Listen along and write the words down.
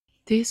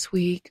This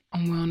week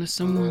on Wellness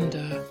and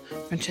Wonder,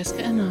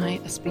 Francesca and I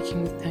are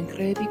speaking with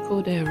Tancredi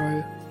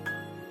Cordero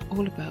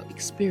all about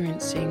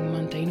experiencing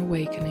mundane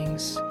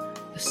awakenings,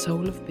 the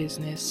soul of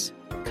business.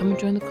 Come and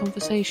join the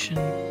conversation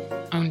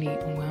only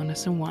on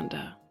Wellness and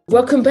Wonder.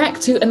 Welcome back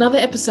to another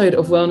episode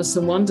of Wellness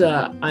and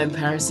Wonder. I'm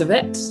Paris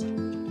Yvette.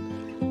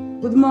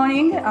 Good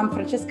morning, I'm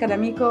Francesca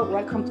D'Amico.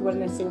 Welcome to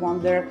Wellness and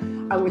Wonder.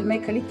 I will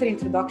make a little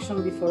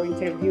introduction before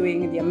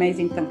interviewing the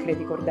amazing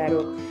Tancredi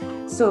Cordero.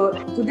 So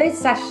today's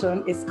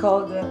session is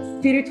called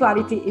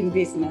Spirituality in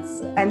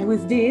Business. And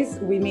with this,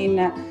 we mean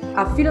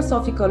a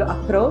philosophical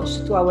approach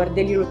to our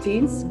daily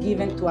routines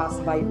given to us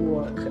by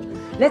work.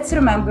 Let's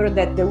remember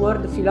that the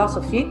word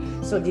philosophy,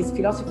 so this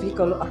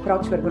philosophical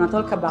approach we're going to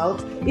talk about,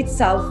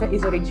 itself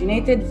is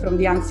originated from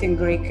the ancient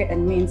Greek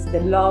and means the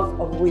love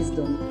of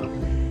wisdom.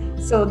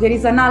 So there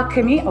is an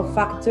alchemy of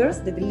factors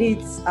that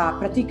leads a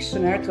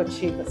practitioner to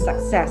achieve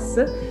success.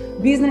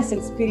 Business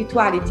and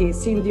spirituality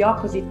seem the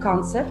opposite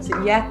concepts,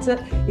 yet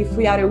if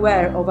we are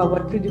aware of our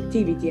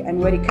productivity and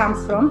where it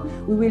comes from,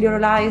 we will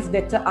realize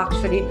that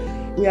actually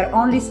we are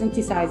only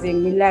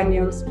synthesizing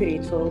millennial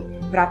spiritual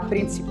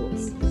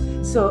principles.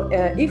 So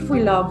if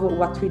we love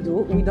what we do,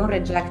 we don't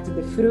reject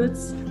the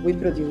fruits we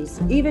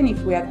produce, even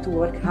if we have to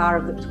work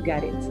hard to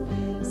get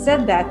it.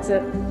 Said that,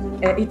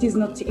 it is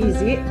not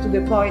easy, to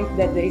the point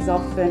that there is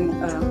often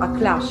a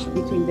clash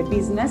between the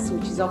business,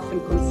 which is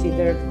often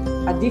considered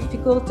a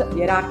difficult,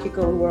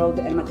 hierarchical world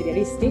and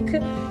materialistic,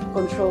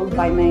 controlled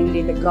by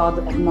mainly the god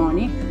of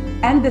money,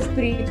 and the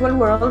spiritual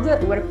world,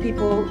 where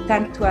people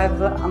tend to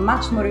have a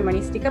much more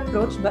humanistic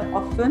approach, but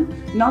often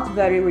not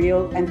very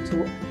real and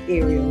too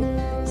aerial.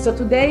 So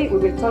today we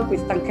will talk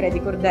with Tancredi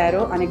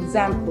Cordero, an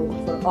example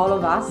for all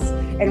of us,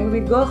 and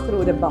we will go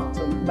through the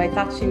bottom by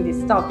touching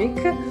this topic,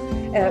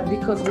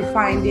 because we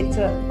find it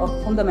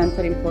of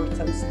fundamental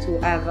importance to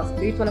have a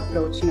spiritual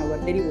approach in our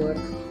daily work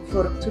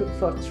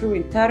for true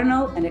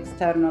internal and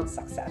external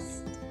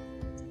success.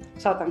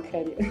 Ciao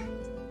Tancredi.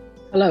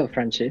 Hello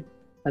Franci,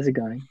 how's it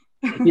going?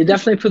 You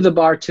definitely put the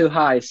bar too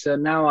high, so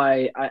now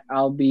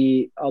I'll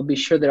be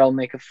sure that I'll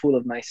make a fool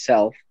of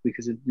myself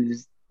because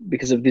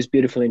of this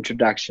beautiful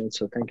introduction.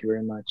 So thank you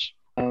very much.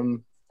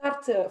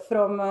 Start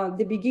from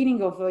the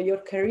beginning of your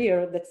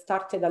career that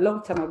started a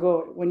long time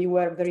ago when you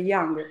were very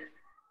young.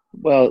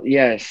 Well,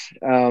 yes.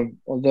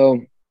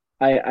 Although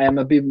I'm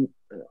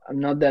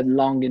not that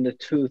long in the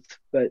tooth,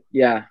 but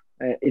yeah,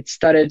 it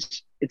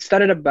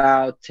started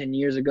about 10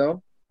 years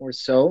ago or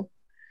so,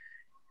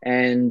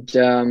 and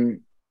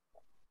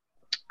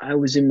I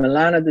was in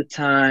Milan at the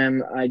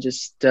time. I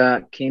just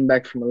came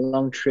back from a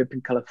long trip in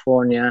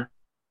California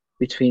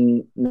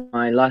between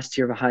my last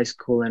year of high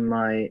school and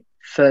my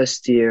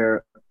first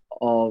year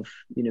of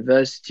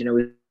university, and I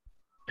was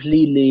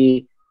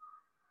completely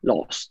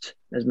lost,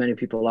 as many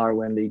people are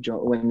when they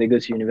go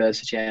to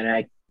university, and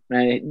I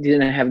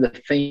didn't have the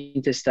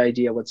faintest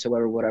idea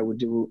whatsoever what I would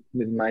do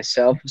with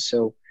myself.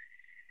 So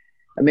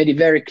I made it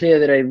very clear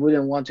that I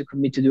wouldn't want to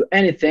commit to do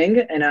anything,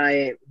 and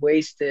I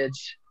wasted,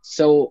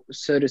 so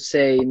to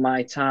say,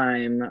 my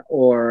time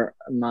or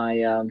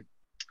my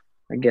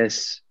I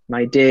guess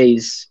my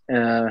days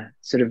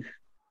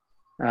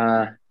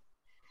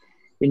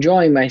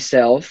enjoying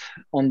myself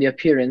on the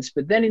appearance.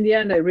 But then in the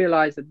end, I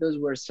realized that those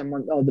were some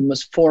of the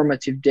most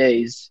formative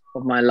days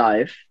of my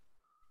life.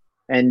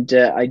 And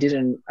I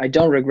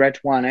don't regret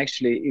one.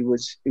 Actually, it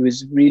was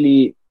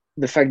really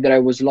the fact that I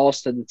was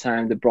lost at the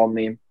time that brought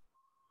me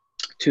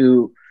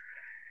to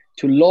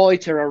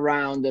loiter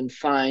around and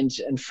find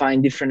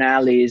different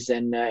alleys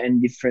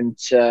and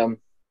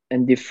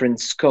different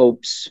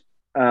scopes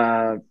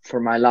for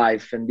my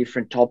life and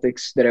different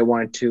topics that I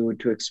wanted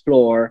to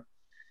explore.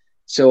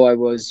 So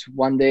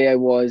one day I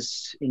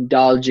was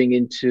indulging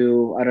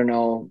into, I don't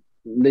know,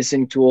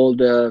 listening to all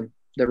the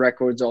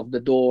records of the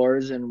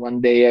Doors. And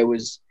one day I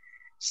was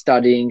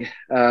studying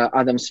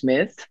Adam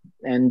Smith.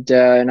 And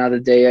another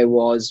day I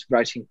was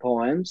writing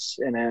poems.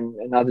 And then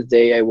another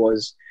day I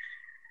was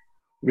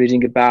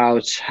reading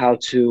about how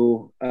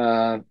to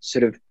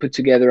sort of put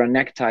together a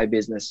necktie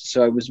business.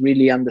 So I was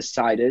really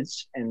undecided.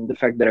 And the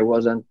fact that I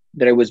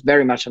was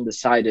very much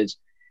undecided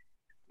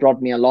brought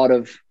me a lot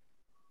of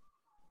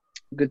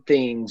good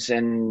things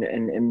and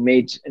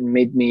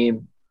made me,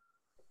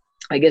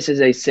 I guess,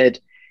 as I said,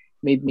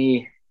 made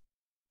me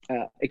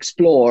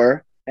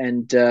explore,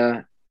 and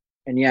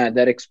yeah,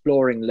 that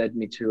exploring led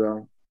me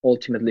to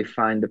ultimately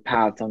find the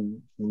path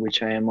on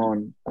which I am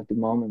on at the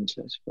moment,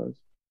 I suppose.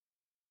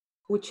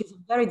 Which is a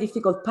very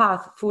difficult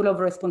path, full of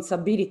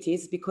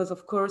responsibilities, because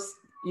of course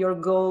your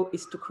goal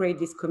is to create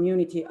this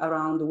community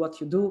around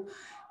what you do,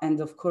 and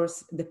of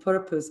course the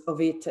purpose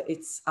of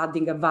it's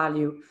adding a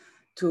value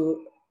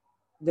to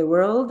the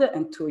world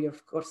and to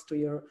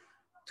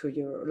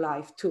your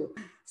life too.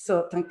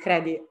 So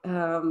Tancredi,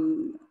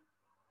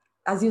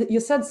 as you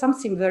said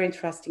something very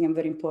interesting and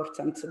very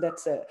important,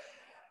 that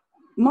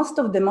most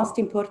of the most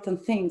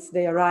important things,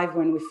 they arrive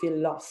when we feel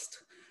lost.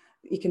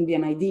 It can be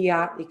an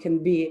idea, it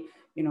can be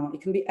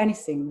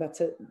anything, but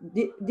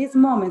these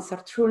moments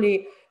are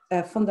truly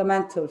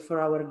fundamental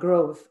for our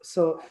growth.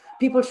 So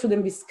people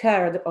shouldn't be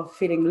scared of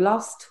feeling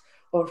lost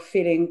or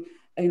feeling,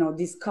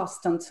 this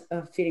constant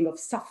feeling of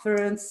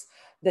sufferance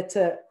that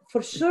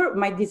for sure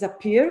might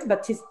disappear,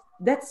 but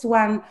that's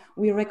when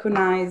we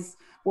recognize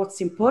what's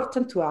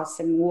important to us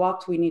and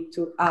what we need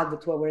to add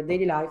to our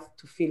daily life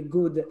to feel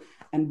good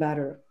and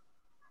better.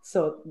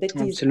 So that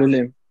is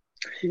absolutely.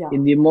 Yeah.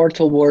 In the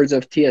immortal words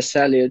of T.S.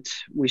 Eliot,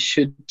 we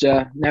should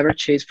never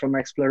chase from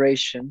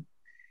exploration,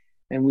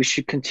 and we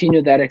should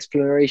continue that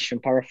exploration,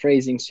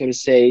 paraphrasing, so to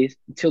say,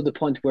 until the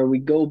point where we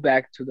go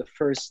back to the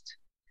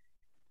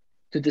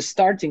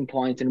starting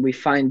point, and we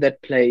find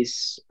that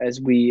place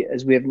as we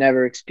have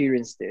never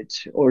experienced it,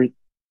 or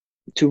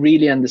to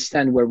really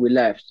understand where we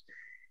left.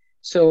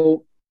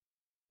 So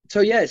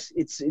yes,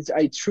 it's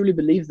I truly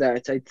believe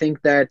that. I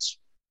think that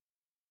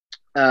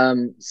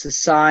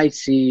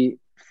society,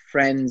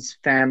 friends,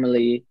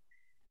 family,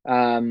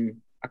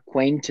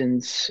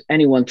 acquaintance,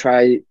 anyone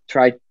try.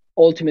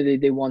 Ultimately,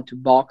 they want to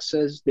box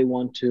us. They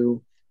want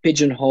to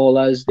pigeonhole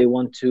us. They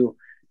want to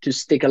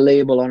stick a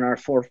label on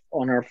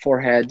our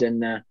forehead,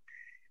 and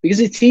because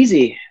it's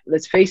easy.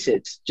 Let's face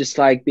it. Just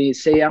like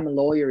say I'm a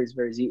lawyer is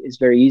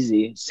very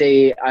easy.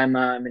 Say I'm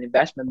an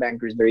investment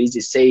banker is very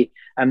easy. Say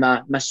I'm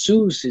a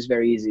masseuse is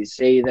very easy.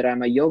 Say that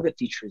I'm a yoga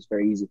teacher is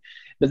very easy.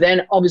 But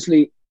then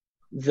obviously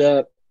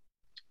the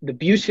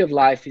beauty of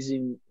life is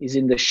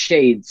in the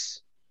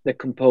shades that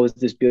compose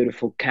this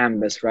beautiful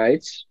canvas,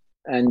 right?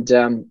 And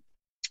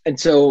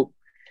so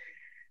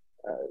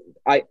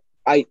I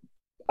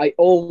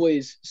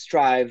always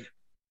strive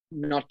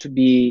not to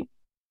be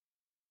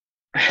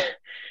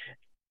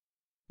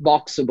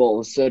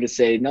boxable, so to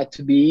say, not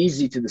to be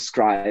easy to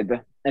describe,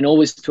 and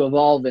always to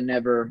evolve and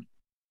never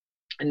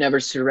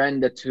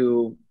surrender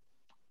to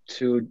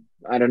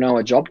I don't know,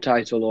 a job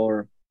title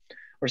or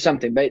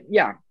something. But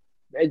yeah,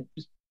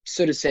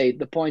 so to say,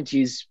 the point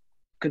is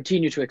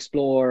continue to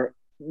explore,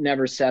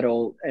 never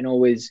settle, and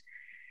always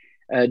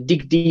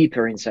dig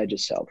deeper inside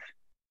yourself.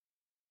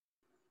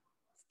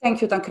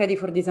 Thank you, Tancredi,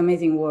 for these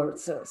amazing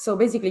words. So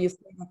basically, you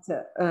say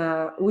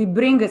that we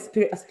bring a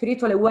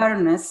spiritual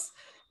awareness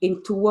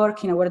into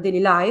work in our daily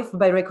life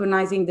by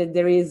recognizing that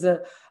there is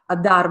a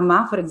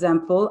dharma, for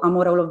example, a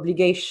moral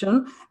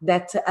obligation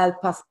that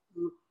help us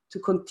to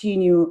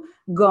continue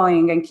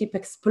going and keep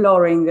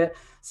exploring.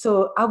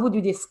 So how would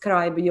you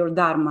describe your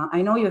dharma?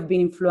 I know you've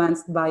been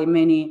influenced by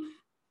many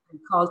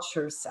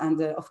cultures,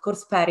 and of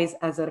course Paris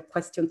has her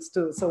questions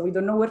too, so we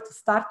don't know where to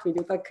start with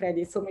you,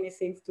 Tancredi. So many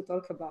things to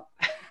talk about.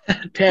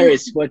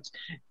 Paris, what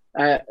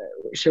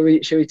shall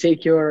we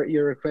take your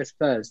request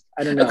first?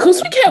 I don't know. Of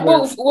course we can.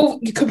 Well,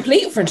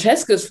 complete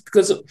Francesca's,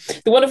 because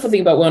the wonderful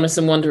thing about Wellness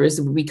and Wonder is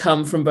that we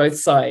come from both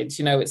sides.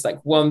 It's like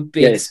one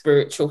big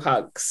spiritual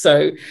hug.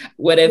 So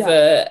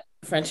whatever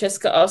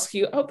Francesca asks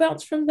you, I'll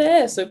bounce from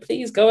there. So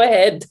please go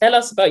ahead, tell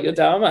us about your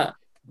dharma.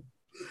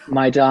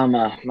 My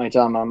dharma, my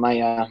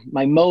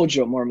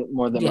mojo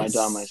more than my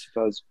dharma, I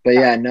suppose. But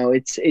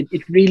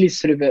it really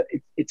sort of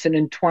it's an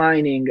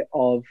entwining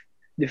of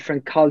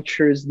different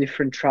cultures,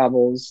 different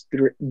travels,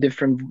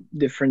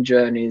 different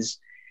journeys,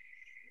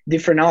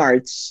 different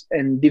arts,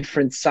 and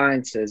different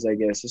sciences, I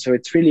guess. So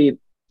it's really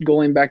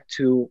going back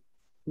to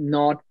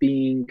not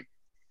being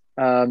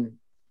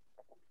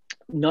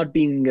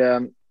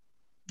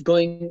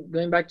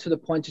going back to the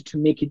point to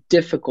make it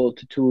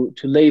difficult to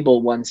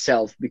label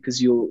oneself,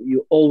 because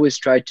you always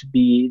try to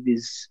be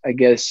this, I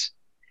guess,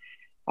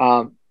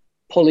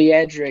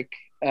 polyedric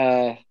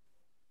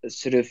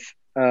sort of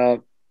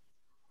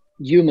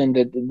human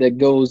that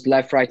goes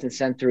left, right, and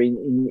center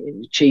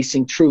in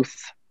chasing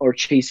truth or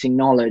chasing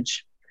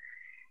knowledge.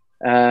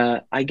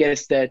 I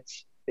guess that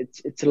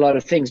it's a lot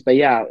of things, but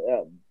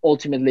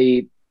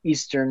ultimately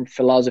Eastern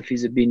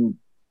philosophies have been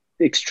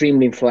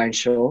extremely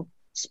influential,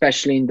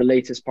 especially in the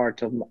latest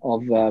part of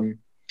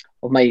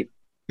my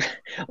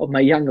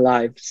young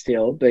life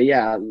still. But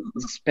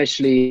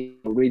especially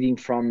reading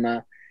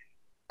from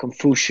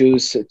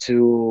Confucius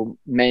to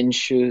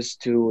Mencius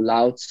to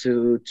Lao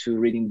Tzu, to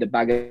reading the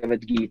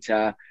Bhagavad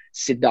Gita,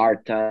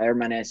 Siddhartha,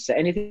 Hermanesse,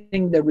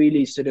 anything that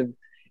really sort of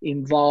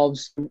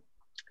involves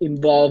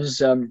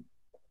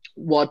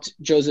what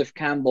Joseph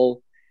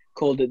Campbell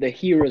called the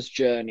hero's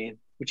journey,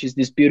 which is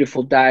this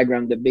beautiful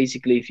diagram that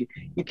basically, if you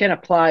can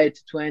apply it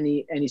to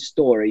any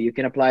story, you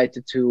can apply it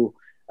to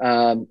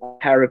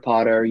Harry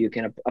Potter, you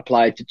can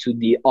apply it to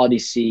the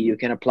Odyssey, you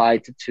can apply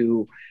it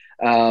to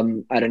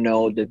I don't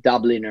know, the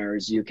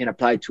Dubliners, you can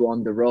apply it to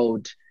On the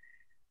Road.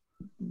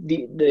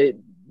 The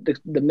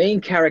main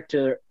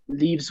character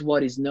leaves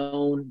what is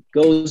known,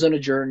 goes on a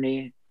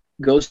journey,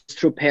 goes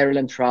through peril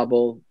and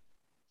trouble,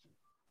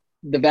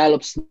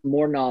 develops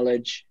more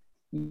knowledge,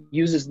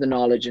 uses the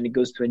knowledge, and it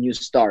goes to a new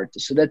start.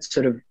 So that's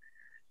sort of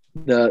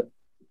the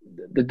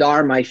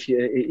dharma,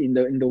 in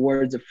the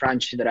words of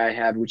Franci, that I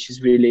have, which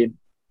is really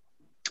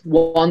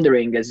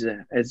wandering, as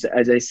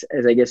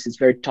I guess it's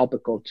very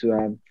topical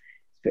to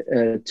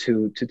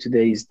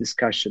today's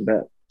discussion.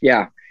 But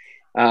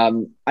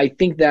I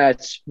think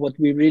that what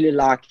we really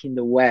lack in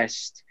the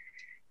West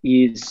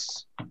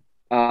is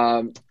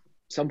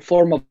some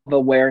form of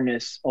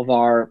awareness of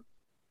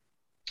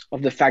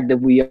the fact that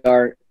we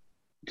are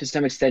to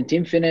some extent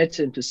infinite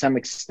and to some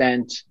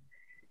extent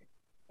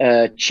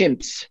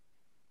chimps,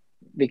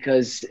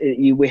 because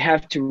we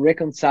have to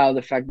reconcile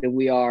the fact that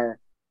we are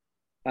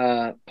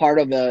part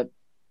of a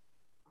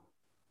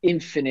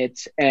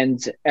infinite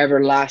and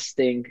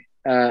everlasting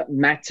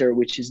matter,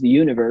 which is the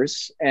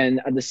universe,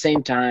 and at the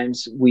same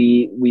times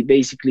we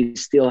basically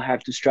still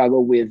have to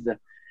struggle with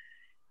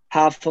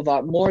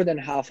more than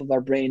half of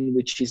our brain,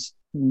 which is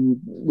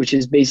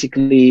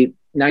basically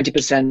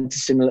 90%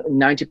 similar,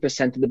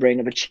 90% of the brain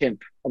of a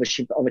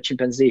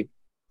chimpanzee.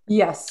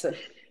 Yes.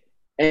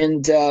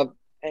 And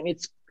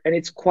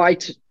it's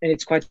quite a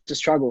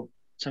struggle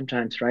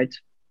sometimes, right?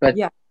 But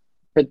yeah.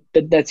 But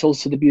that's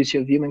also the beauty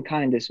of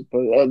humankind, I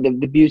suppose.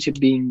 The beauty of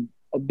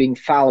being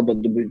fallible,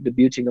 the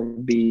beauty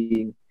of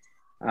being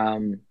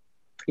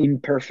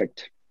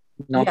imperfect,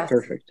 not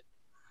perfect.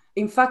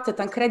 In fact,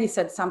 Tancredi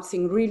said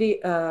something really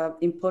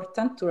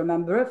important to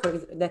remember,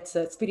 that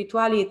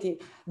spirituality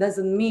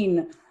doesn't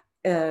mean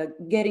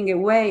getting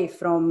away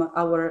from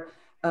our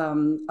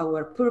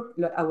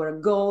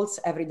goals,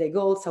 everyday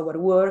goals, our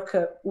work.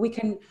 We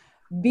can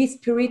be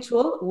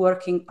spiritual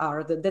working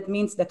hard. That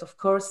means that, of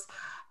course,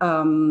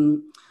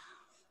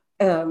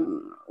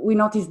 we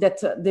notice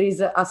that there is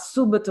a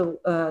subtle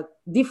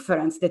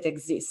difference that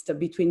exists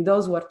between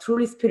those who are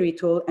truly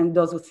spiritual and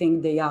those who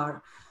think they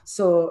are.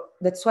 So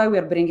that's why we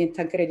are bringing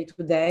Tancredi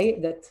today,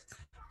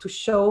 to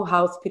show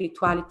how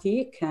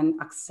spirituality can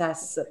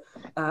access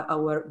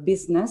our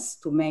business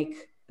to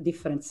make a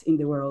difference in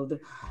the world.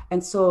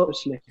 And so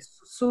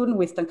soon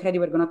with Tancredi,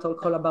 we're going to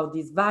talk all about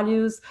these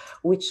values,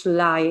 which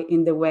lie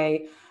in the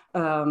way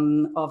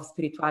of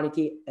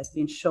spirituality has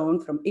been shown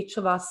from each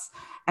of us.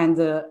 And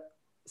where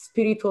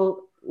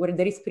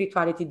there is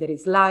spirituality, there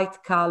is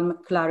light, calm,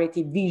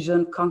 clarity,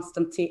 vision,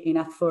 constancy in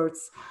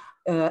efforts.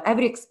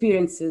 Every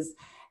experiences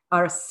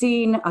are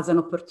seen as an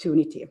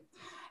opportunity.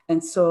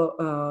 And so,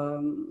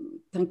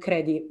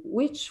 Tancredi,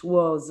 which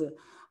was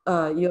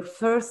your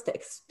first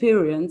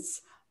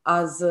experience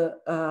as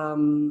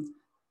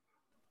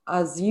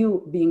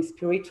you being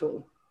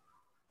spiritual?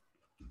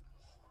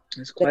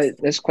 That's quite.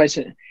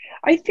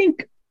 I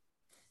think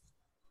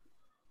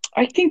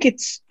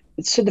it's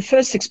so. The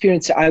first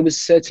experience, I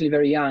was certainly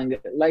very young,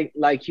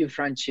 like you,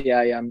 Franci.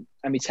 I'm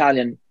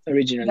Italian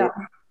originally. Yeah.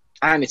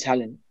 I'm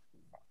Italian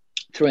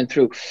through and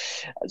through.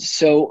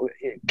 So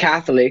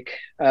Catholic,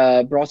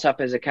 brought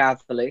up as a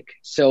Catholic.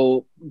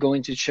 So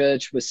going to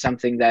church was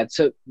something that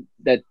sort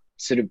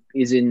of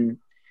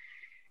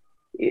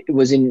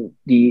was in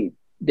the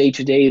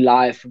day-to-day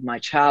life of my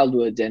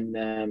childhood, and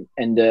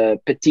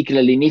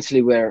particularly in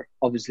Italy, where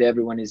obviously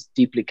everyone is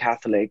deeply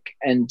Catholic.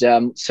 And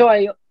so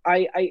I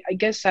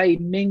guess I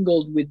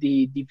mingled with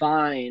the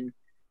divine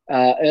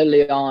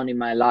early on in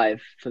my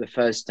life for the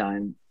first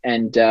time,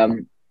 and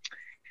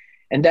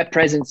that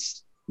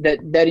presence,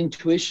 that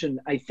intuition,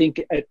 I think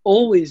it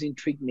always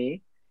intrigued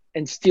me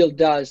and still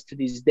does to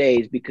these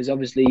days, because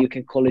obviously you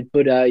can call it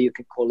Buddha, you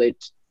can call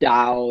it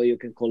Tao, you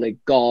can call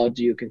it God,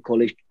 you can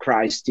call it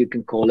Christ, you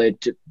can call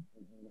it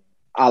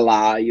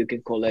Allah, you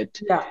can call it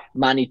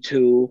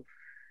Manitou.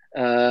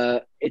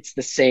 It's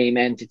the same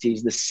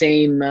entities, the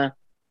same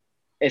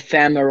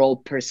ephemeral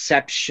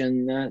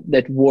perception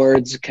that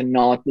words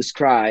cannot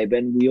describe,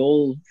 and we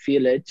all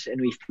feel it. And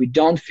if we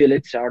don't feel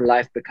it, our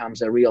life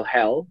becomes a real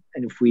hell.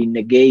 And if we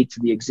negate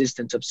the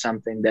existence of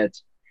something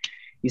that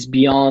is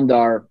beyond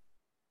our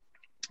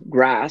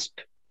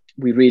grasp,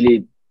 we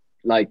really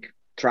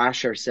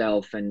trash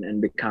ourselves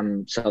and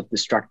become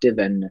self-destructive,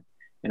 and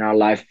our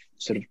life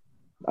sort of,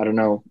 I don't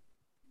know,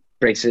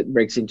 breaks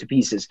into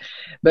pieces.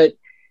 But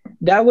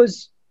that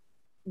was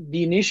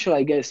the initial,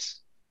 I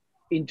guess,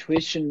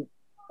 intuition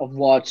of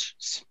what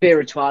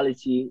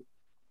spirituality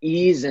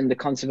is and the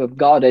concept of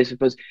God, I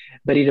suppose.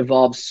 But it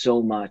evolves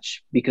so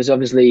much, because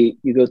obviously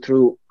you go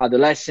through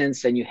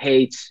adolescence and you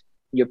hate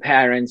your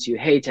parents, you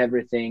hate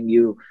everything,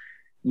 you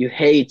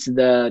hate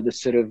the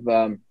sort of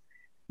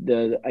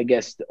I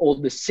guess all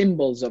the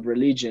symbols of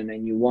religion,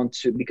 and you want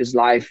to, because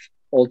life,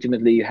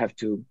 ultimately you have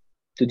to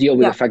deal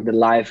with the fact that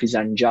life is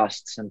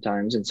unjust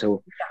sometimes. And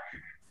so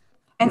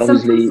and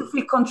sometimes you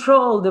feel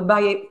controlled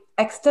by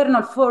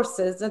external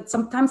forces, that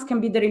sometimes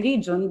can be the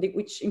religion,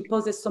 which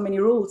imposes so many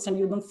rules, and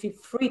you don't feel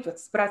free to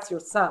express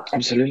yourself.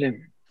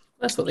 Absolutely.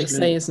 That's what they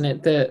say, isn't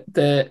it?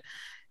 That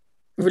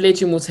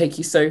religion will take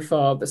you so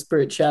far, but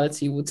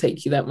spirituality will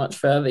take you that much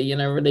further. You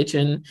know,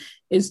 religion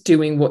is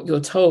doing what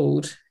you're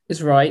told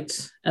is right,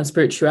 and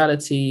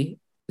spirituality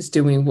is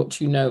doing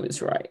what you know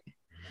is right.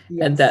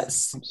 Yes, and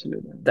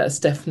that's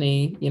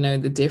definitely, you know,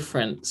 the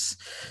difference.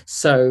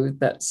 So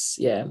that's,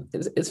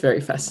 it's very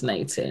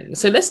fascinating.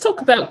 So let's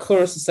talk about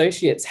Chorus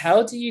Associates.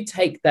 How do you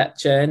take that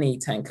journey,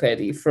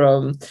 Tancredi,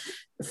 from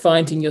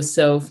finding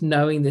yourself,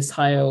 knowing this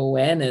higher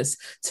awareness,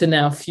 to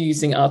now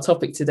fusing our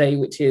topic today,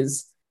 which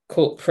is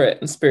corporate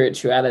and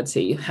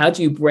spirituality? How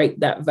do you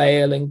break that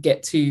veil and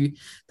get to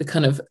the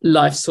kind of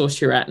life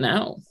source you're at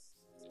now?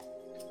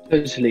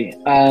 Totally.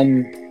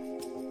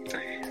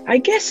 I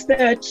guess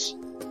that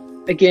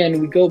again,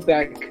 we go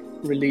back,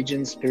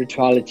 religion,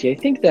 spirituality. I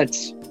think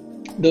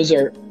those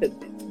are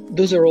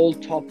all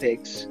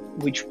topics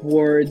which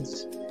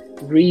words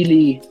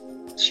really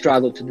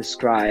struggle to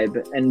describe,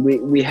 and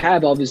we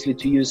have obviously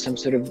to use some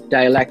sort of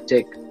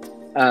dialectic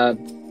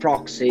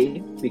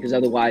proxy, because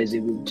otherwise it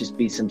would just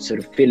be some sort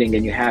of feeling,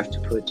 and you have to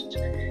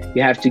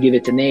give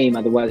it a name,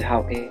 otherwise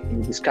how can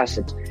you discuss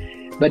it?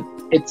 But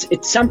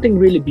it's something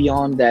really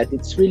beyond that.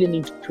 It's really an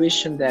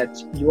intuition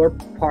that you're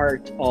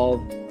part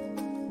of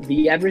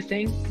the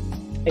everything,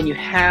 and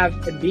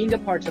being a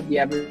part of the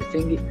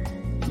everything,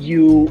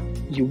 you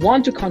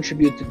want to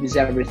contribute to this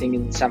everything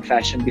in some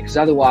fashion, because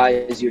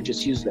otherwise you're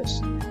just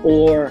useless.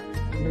 Or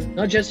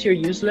not just you're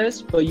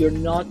useless, but you're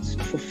not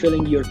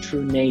fulfilling your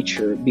true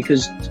nature,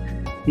 because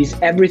this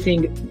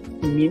everything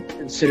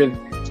sort of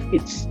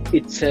it's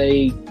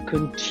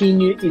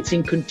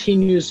in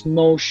continuous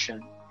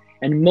motion,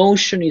 and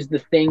motion is the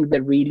thing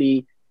that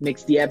really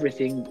makes the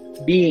everything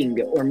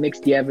being, or makes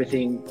the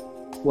everything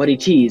what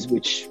it is,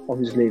 which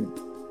obviously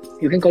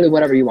you can call it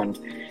whatever you want.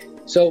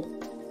 So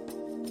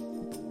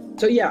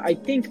yeah, I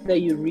think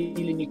that you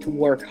really need to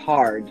work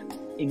hard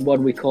in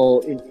what we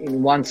call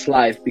in one's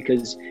life,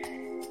 because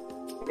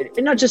it's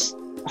not just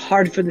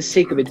hard for the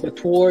sake of it, but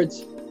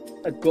towards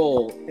a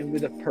goal and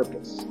with a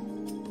purpose.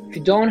 If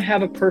you don't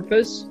have a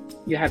purpose,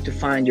 you have to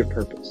find your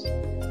purpose.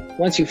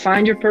 Once you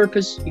find your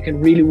purpose, you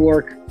can really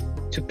work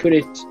to put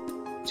it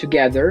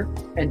together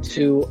and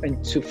to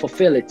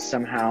fulfill it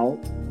somehow,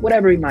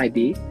 whatever it might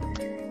be.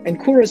 And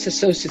Kouros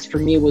Associates for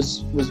me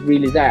was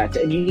really that,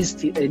 and is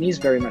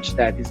very much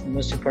that. It's the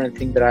most important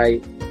thing that I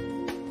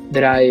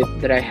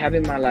have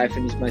in my life,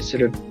 and is my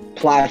sort of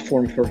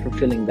platform for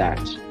fulfilling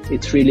that.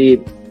 It's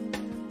really,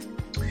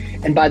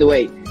 and by the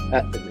way,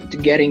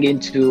 getting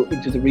into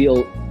the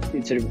real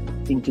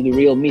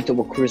meat of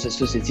what Kouros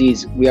Associates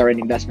is, we are an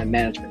investment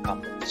management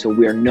company. So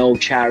we are no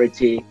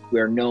charity.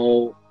 We are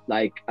no,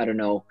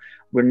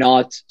 we're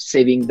not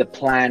saving the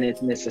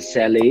planet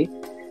necessarily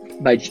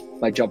by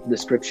job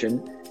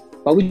description,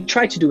 but we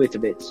try to do it a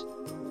bit,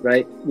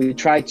 right? We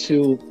try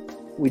to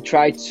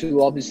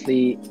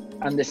obviously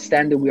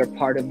understand that we are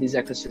part of this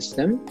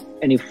ecosystem,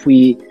 and if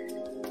we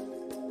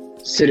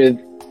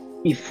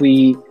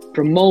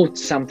promote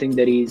something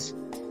that is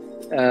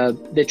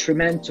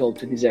detrimental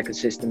to this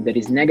ecosystem, that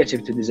is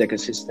negative to this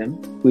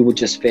ecosystem, we will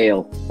just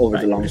fail over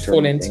the long term.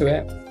 Fall into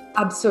it.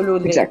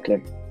 Absolutely.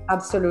 Exactly.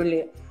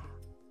 Absolutely.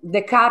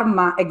 The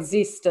karma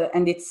exists,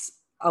 and it's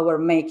our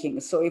making.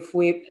 So if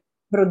we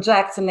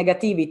project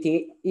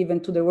negativity even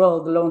to the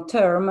world long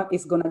term,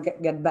 it's going to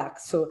get back.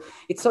 So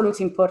it's always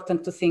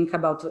important to think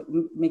about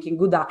making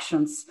good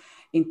actions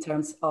in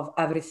terms of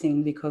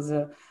everything, because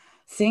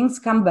things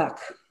come back.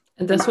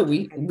 And that's what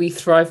we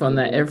thrive on,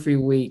 that every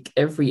week,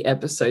 every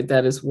episode.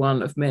 That is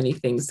one of many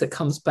things that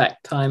comes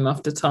back time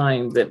after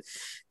time, that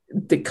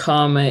the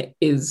karma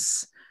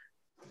is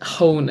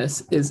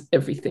wholeness, is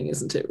everything,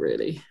 isn't it,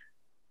 really?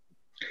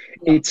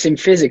 It's in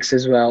physics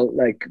as well.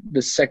 Like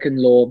the second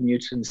law of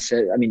Newton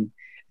said,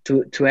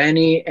 to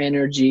any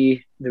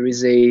energy, there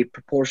is a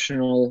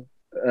proportional,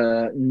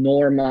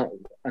 normal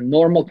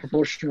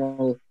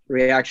proportional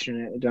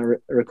reaction. I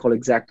don't recall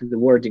exactly the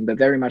wording, but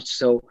very much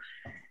so.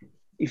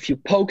 If you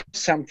poke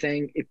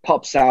something, it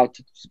pops out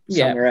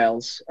somewhere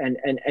else,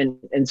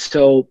 and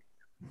so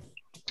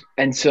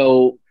it's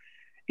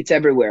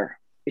everywhere.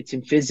 It's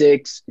in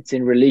physics, it's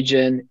in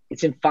religion,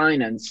 it's in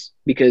finance,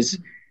 because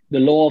the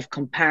law of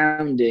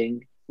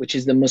compounding, which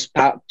is the most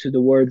to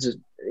the words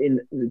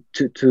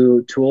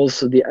to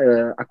also the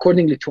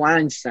accordingly to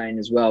Einstein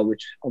as well,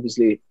 which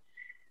obviously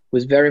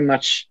was very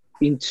much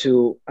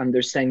into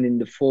understanding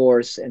the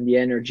force and the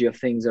energy of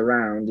things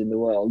around in the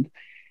world.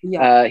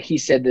 He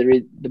said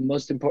that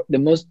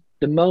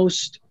the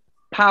most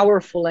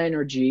powerful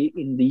energy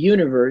in the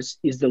universe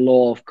is the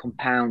law of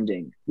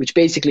compounding, which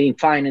basically in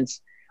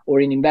finance or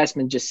in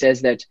investment just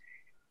says that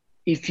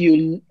if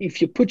you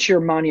put your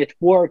money at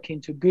work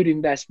into good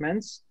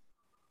investments,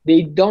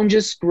 they don't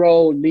just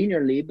grow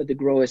linearly, but they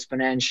grow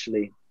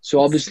exponentially. So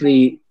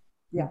obviously,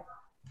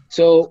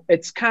 so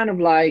it's kind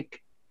of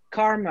like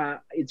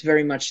karma. It's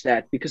very much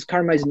that, because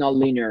karma is not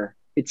linear;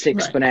 it's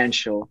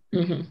exponential.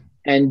 Right. Mm-hmm.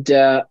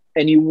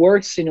 And it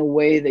works in a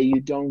way that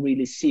you don't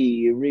really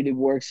see. It really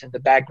works in the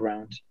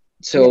background.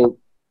 So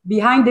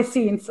behind the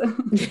scenes.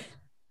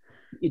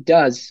 It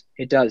does,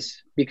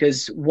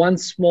 because one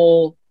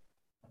small,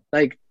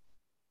 like,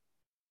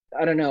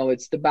 I don't know,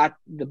 it's the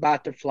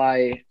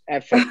butterfly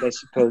effect, I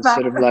suppose.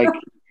 Sort of like,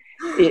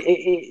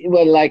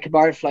 like a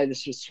butterfly that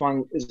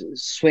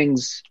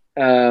swings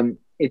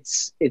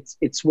its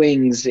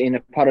wings in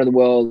a part of the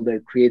world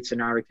that creates an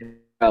hurricane.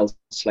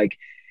 It's like,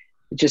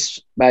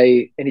 just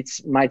by, and it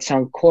might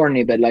sound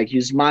corny, but like,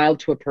 you smile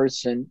to a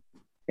person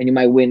and you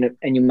might win,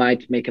 and you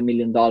might make $1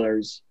 million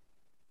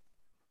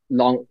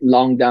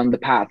long down the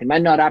path. It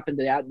might not happen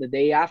the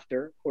day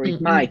after, or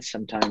it might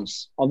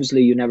sometimes.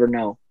 Obviously, you never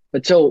know.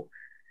 But so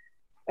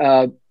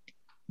the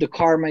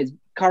karma is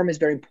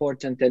very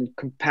important, and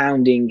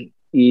compounding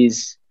the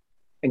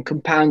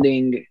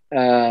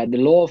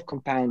law of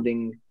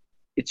compounding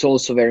it's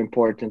also very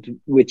important,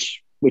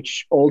 which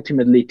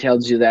ultimately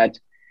tells you that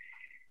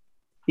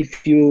if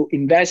you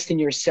invest in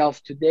yourself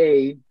today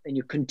and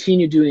you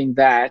continue doing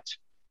that,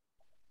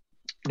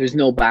 there's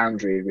no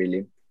boundary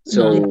really.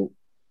 So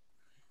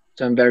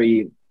I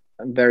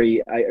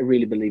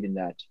really believe in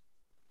that.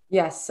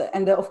 Yes,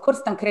 and of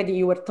course, Tancredi,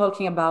 you were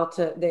talking about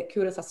the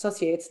Curious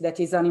Associates, that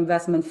is an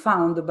investment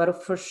fund,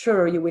 but for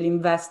sure you will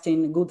invest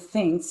in good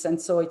things. And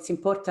so it's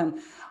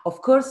important.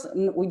 Of course,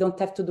 we don't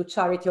have to do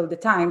charity all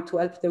the time to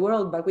help the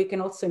world, but we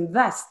can also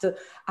invest,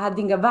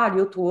 adding a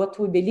value to what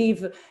we believe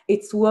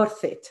it's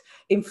worth it.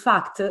 In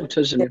fact,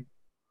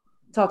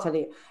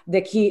 totally.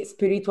 The key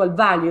spiritual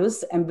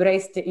values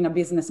embraced in a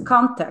business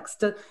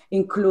context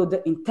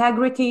include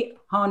integrity,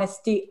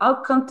 honesty,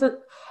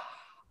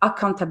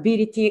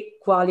 accountability,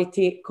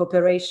 quality,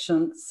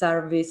 cooperation,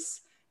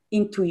 service,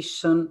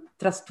 intuition,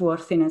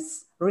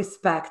 trustworthiness,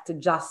 respect,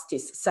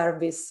 justice,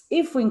 service.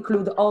 If we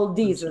include all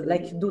these,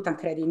 like you do,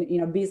 Tancredi,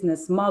 in a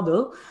business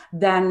model,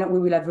 then we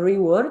will have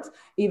reward,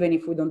 even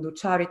if we don't do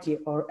charity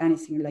or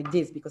anything like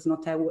this, because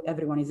not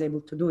everyone is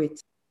able to do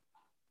it.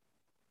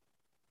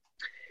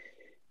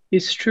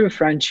 It's true,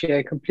 Franci.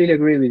 I completely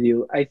agree with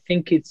you. I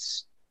think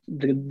it's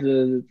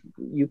the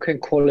you can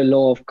call it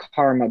law of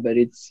karma, but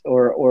it's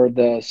or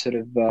the sort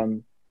of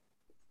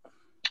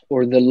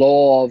or the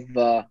law of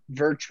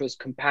virtuous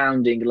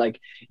compounding. Like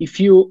if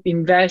you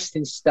invest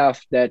in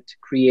stuff that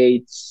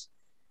creates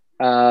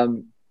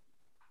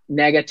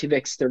negative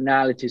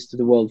externalities to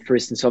the world, for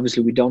instance,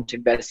 obviously we don't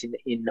invest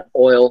in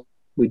oil,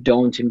 we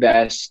don't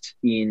invest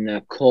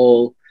in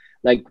coal.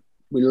 Like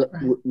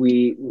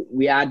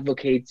we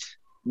advocate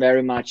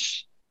very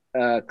much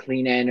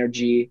clean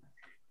energy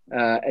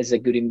as a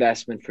good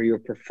investment for your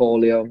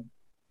portfolio.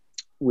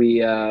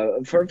 We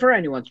for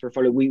anyone's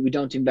portfolio, we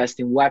don't invest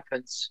in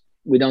weapons,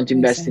 we don't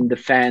invest in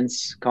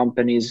defense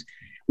companies,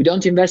 we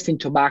don't invest in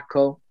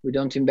tobacco, we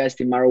don't invest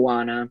in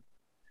marijuana,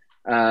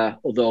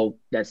 although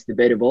that's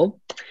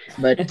debatable,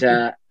 but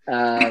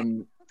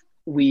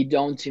we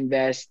don't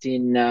invest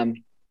in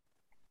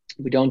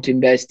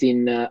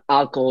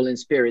alcohol and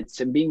spirits.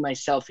 And being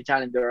myself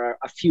Italian, there are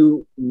a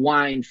few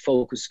wine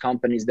focused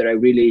companies that I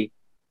really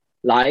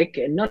like,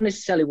 and not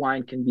necessarily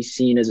wine can be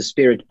seen as a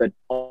spirit, but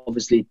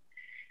obviously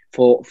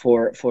for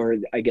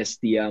I guess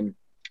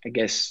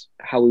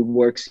how it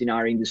works in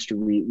our industry,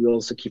 we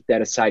also keep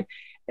that aside.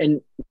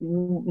 And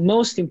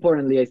most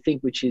importantly, I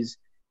think, which is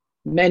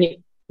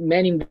many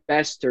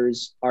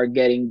investors are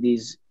getting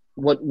these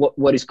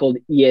what is called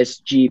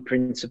ESG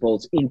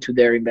principles into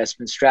their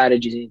investment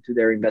strategies, into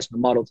their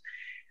investment models.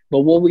 But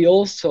what we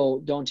also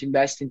don't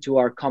invest into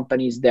are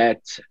companies that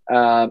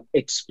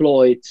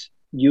exploit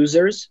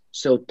users.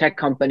 So tech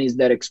companies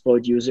that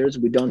exploit users.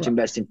 We don't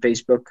invest in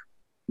Facebook.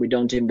 We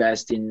don't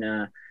invest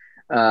in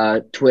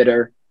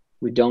Twitter.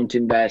 We don't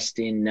invest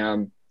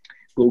in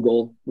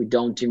Google. We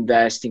don't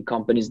invest in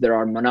companies that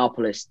are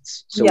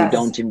monopolists. So we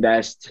don't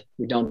invest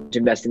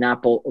in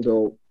Apple,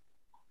 although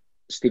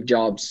Steve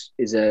Jobs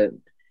is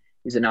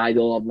an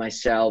idol of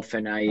myself,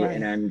 and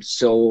I'm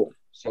so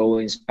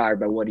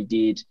inspired by what he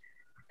did.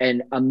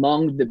 And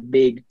among the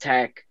big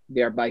tech,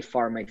 they are by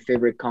far my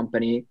favorite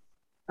company.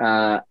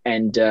 But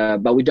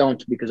we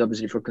don't, because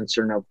obviously for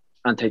concern of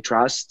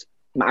antitrust,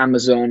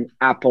 Amazon,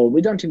 Apple,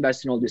 we don't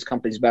invest in all these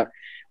companies, but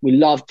we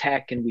love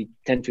tech and we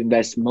tend to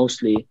invest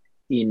mostly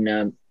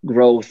in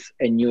growth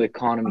and new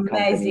economy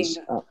companies.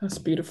 That's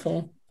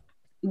beautiful.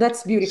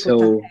 That's beautiful.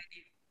 So,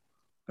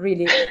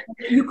 really,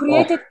 you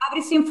created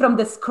everything from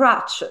the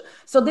scratch.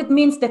 So that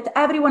means that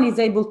everyone is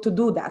able to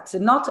do that.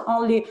 Not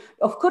only,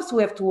 of course,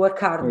 we have to work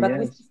hard, but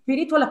with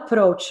spiritual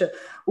approach,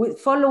 with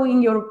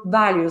following your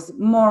values,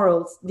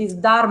 morals, this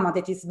dharma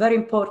that is very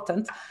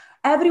important,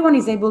 everyone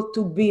is able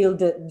to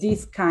build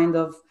this kind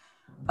of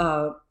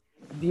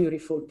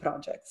beautiful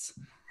projects.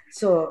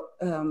 So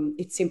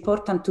it's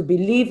important to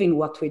believe in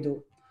what we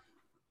do.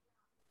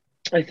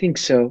 I think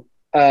so.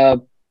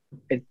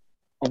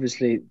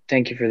 Obviously,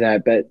 thank you for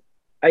that. But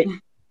I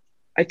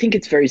think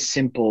it's very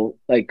simple.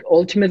 Like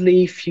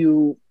ultimately, if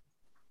you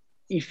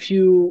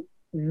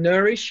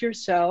nourish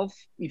yourself,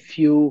 if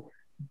you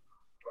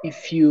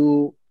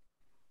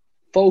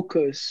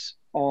focus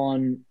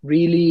on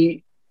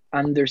really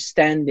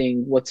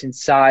understanding what's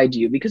inside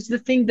you, because the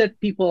thing that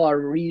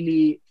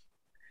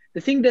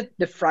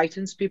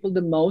frightens people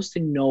the most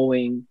in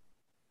knowing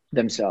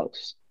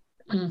themselves.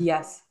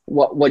 Yes.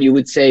 What you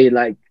would say,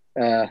 like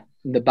in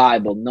the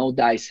Bible, know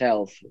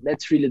thyself.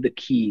 That's really the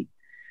key.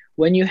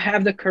 When you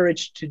have the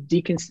courage to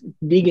dig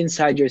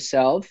inside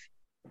yourself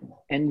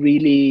and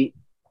really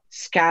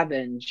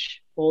scavenge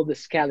all the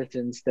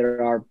skeletons that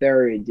are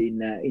buried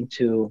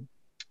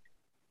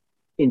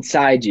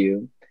inside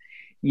you,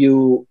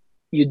 you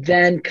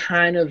then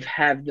kind of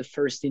have the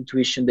first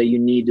intuition that you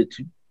needed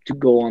to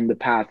go on the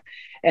path.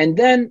 And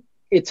then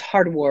it's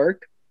hard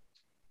work,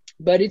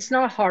 but it's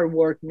not hard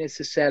work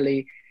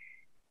necessarily.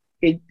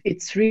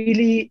 It's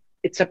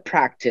a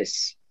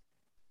practice.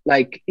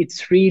 Like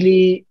it's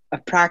really a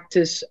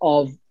practice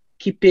of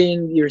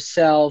keeping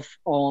yourself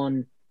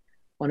on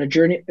a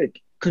journey,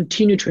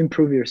 continue to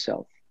improve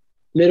yourself.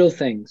 little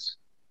things.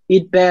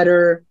 Eat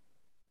better,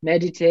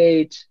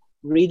 meditate,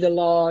 read a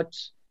lot,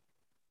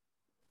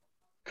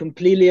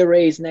 completely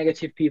erase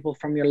negative people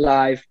from your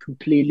life,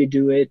 completely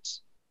do it.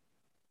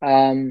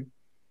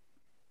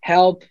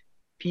 Help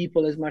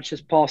people as much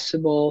as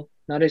possible,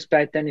 not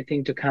expect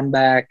anything to come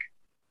back.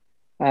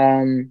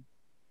 And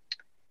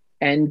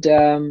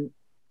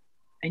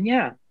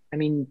yeah, I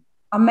mean,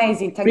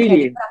 Amazing, Tancredi,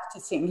 really,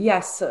 practicing,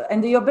 yes.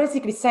 And you're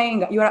basically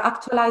saying you are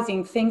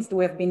actualizing things that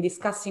we have been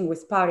discussing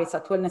with Paris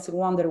at Wellness in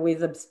Wonder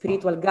with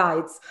spiritual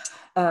guides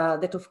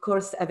that, of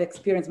course, have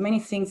experienced many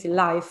things in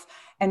life.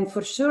 And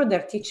for sure,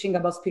 they're teaching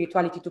about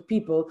spirituality to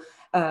people.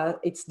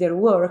 It's their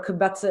work.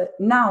 But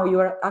now you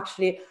are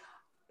actually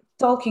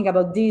talking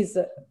about this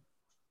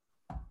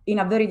in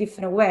a very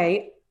different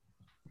way,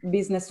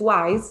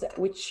 business-wise,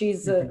 which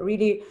is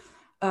really...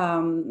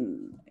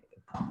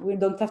 we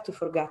don't have to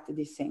forget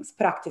these things.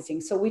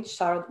 Practicing. So which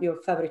are your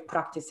favorite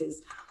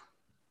practices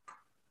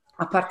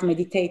apart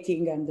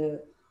meditating and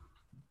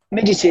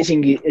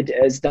meditating? It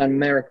has done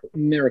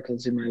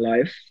miracles in my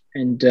life,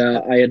 and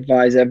I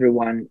advise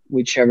everyone,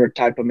 whichever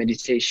type of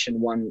meditation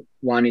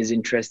one is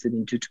interested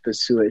into, to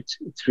pursue it.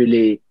 It's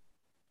really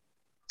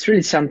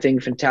something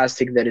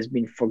fantastic that has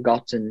been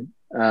forgotten.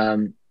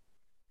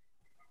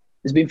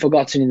 It's been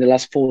forgotten in the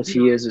last 40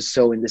 years or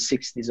so. In the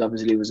 60s,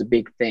 obviously, it was a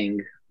big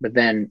thing, but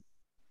then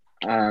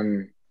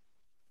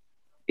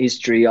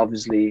history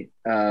obviously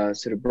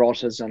sort of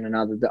brought us on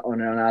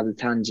another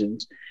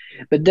tangent.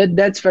 But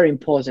that's very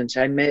important.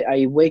 I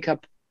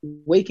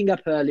waking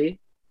up early,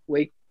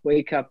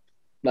 wake up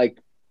like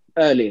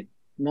early.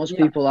 Most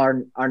people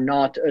are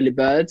not early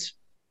birds,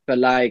 but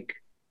like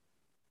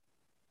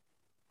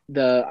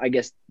I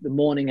guess the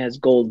morning has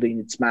gold in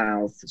its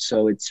mouth,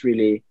 so it's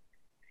really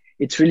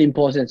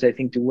important, I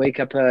think, to wake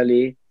up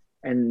early,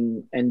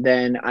 and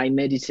then I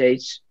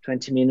meditate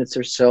 20 minutes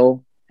or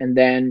so, and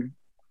then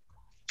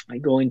I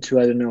go into,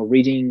 I don't know,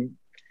 reading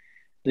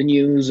the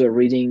news or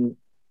reading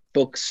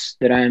books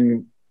that I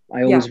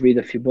always read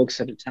a few books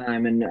at a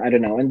time, and I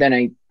don't know, and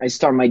then I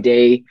start my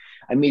day.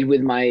 I meet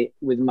with my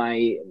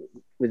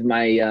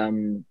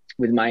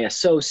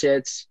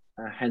associates,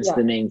 hence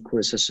the name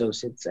Course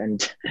Associates,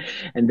 and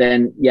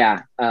then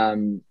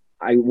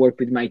I work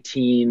with my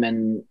team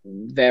and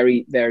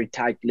very, very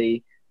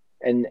tightly,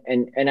 and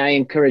I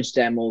encourage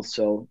them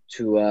also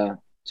to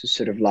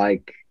sort of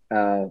like,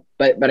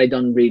 but I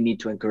don't really need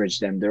to encourage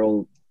them. They're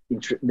all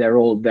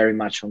very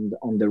much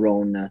on their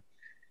own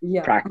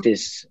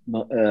practice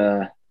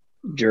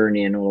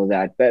journey and all of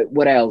that. But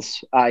what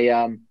else?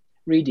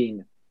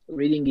 Reading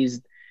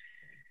is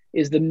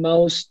the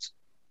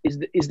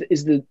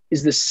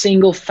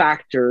single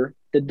factor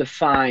that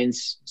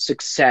defines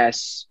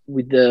success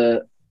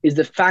is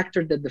the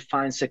factor that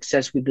defines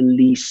success with the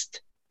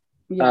least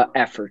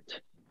effort.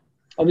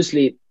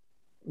 Obviously,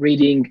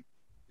 reading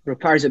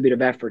requires a bit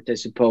of effort, I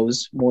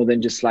suppose, more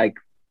than just like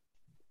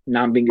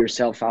numbing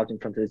yourself out in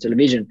front of the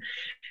television.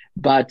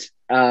 But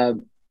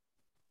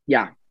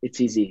it's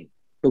easy.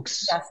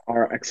 Books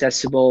are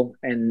accessible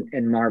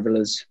and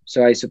marvelous.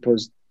 So I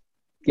suppose,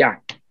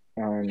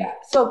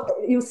 So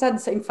you said,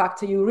 in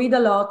fact, you read a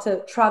lot,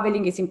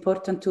 traveling is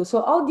important too.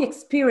 So all the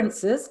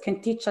experiences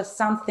can teach us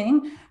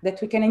something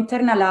that we can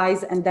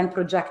internalize and then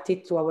project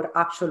it to our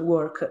actual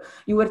work.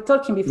 You were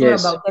talking before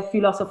about the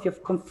philosophy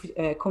of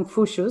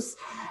Confucius.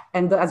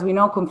 And as we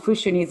know,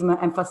 Confucianism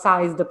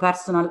emphasized the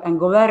personal and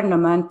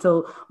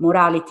governmental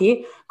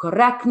morality,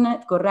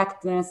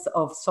 correctness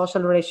of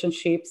social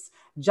relationships,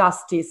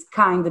 justice,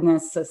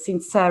 kindness,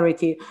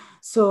 sincerity.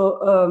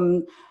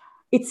 So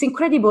it's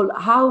incredible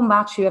how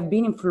much you have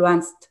been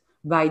influenced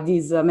by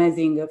these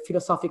amazing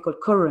philosophical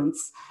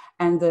currents.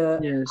 And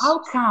how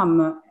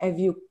come have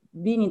you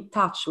been in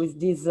touch with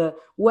these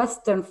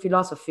Western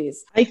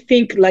philosophies? I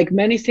think, like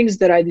many things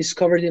that I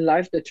discovered in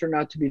life, that turned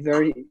out to be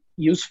very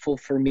useful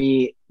for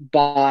me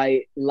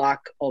by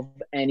lack of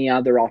any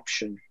other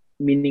option.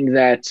 Meaning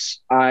that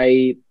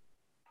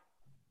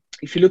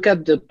if you look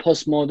at the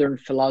postmodern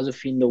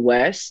philosophy in the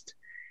West,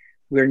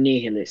 we're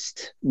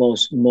nihilist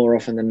more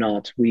often than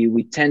not.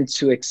 We tend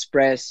to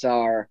express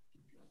our,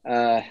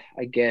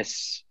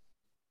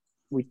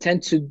 we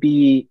tend to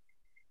be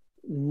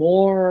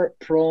more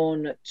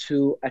prone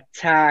to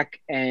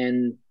attack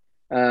and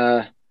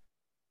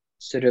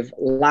sort of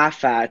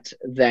laugh at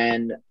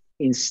than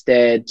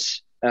instead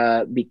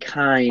be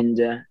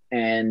kind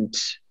and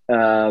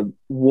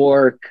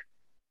work,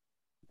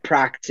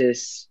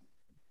 practice,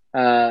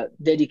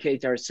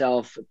 dedicate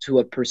ourselves to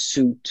a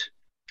pursuit.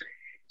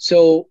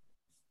 So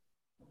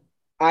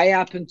I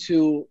happen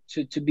to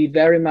be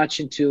very much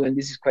into, and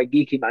this is quite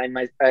geeky,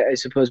 I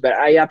suppose, but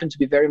I happen to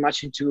be very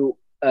much into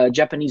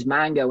Japanese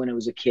manga when I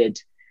was a kid.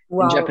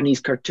 Wow. And Japanese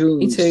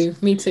cartoons.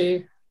 Me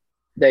too.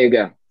 There you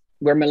go.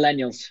 We're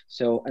millennials,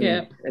 so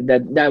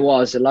that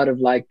was a lot of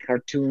like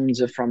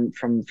cartoons from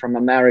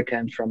America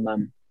and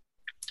from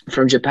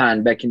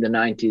Japan back in the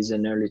 90s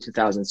and early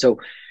 2000s. So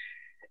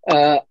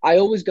I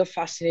always got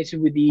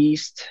fascinated with the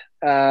East.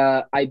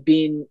 I've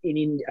been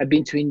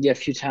to India a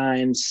few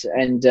times,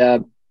 and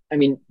I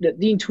mean,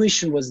 the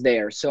intuition was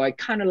there. So I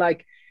kind of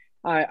like,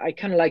 I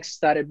kind of like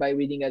started by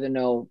reading, I don't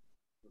know,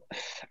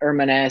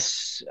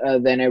 Hermanès,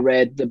 then I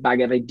read the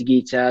Bhagavad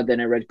Gita,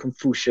 then I read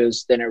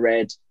Confucius, then I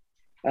read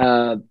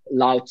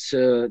Lao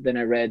Tzu, then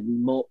I read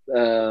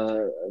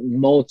Mozi,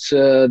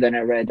 then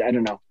I read, I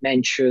don't know,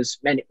 Mencius,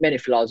 many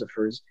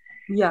philosophers.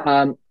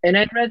 Yeah. And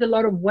I read a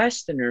lot of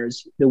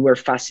Westerners that were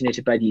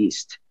fascinated by the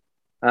East.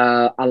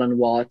 Alan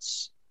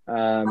Watts.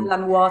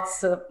 Alan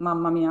Watts,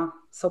 mamma mia,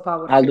 so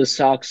powerful. Aldous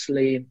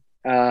Huxley,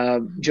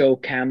 Joe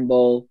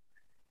Campbell,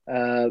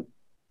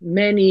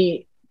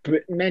 many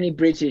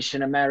British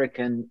and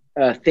American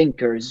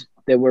thinkers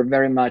that were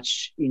very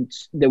much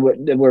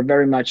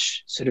very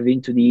much sort of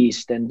into the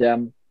East, and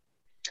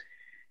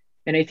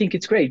I think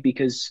it's great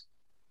because,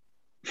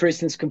 for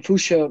instance,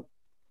 Confucius,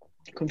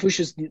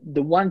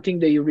 the one thing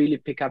that you really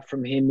pick up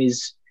from him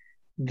is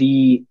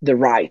the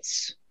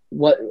rites,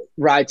 what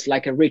rites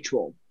like a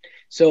ritual.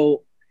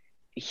 So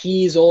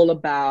he's all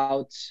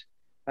about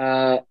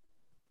the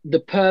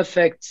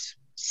perfect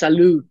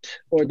salute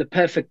or the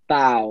perfect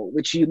bow,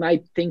 which you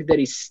might think that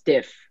is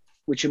stiff,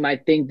 which you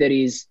might think that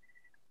is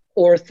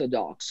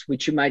orthodox,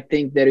 which you might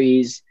think that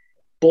is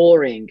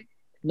boring.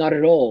 Not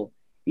at all.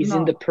 It's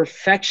in the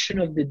perfection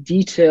of the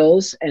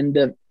details and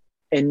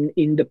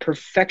in the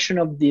perfection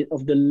of the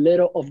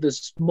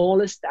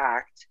smallest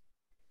act,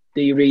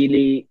 they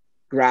really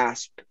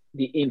grasp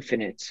the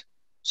infinite.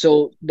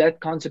 So that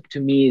concept to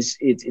me is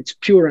it's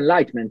pure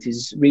enlightenment,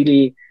 is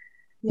really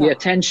the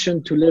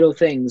attention to little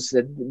things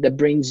that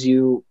brings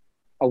you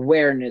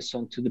awareness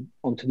onto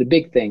the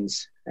big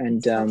things.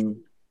 And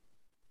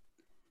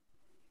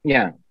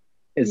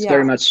it's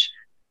very much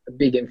a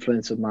big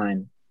influence of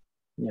mine.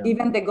 Yeah.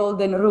 Even the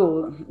golden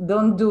rule,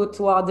 don't do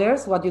to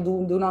others what you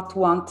do not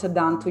want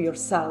done to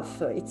yourself.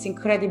 It's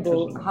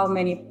incredible how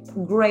many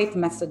great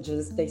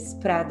messages they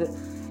spread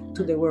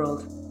to the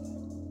world.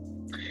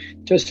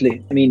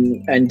 Totally. I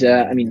mean, and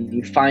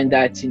you find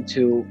that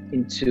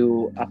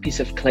into a piece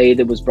of clay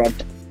that was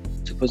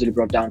supposedly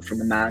brought down from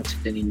a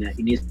mountain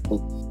in Israel.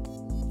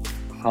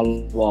 How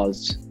it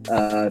was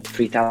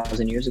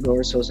 3,000 years ago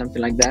or so,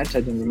 something like that.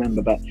 I don't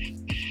remember, but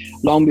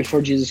long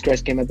before Jesus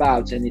Christ came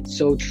about, and it's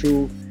so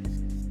true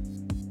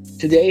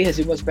today as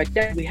it was back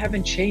then. We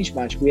haven't changed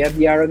much. We have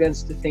the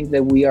arrogance to think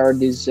that we are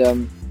this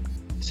sort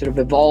of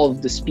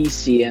evolved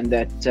species, and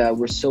that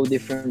we're so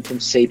different from,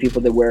 say,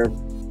 people that were,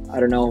 I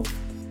don't know,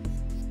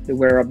 that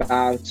were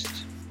about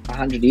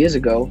 100 years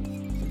ago.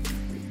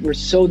 We're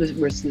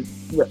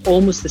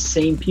almost the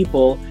same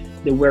people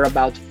that were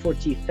about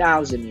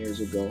 40,000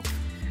 years ago.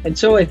 And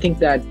so I think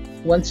that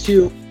once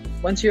you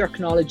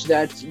acknowledge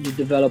that, you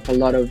develop a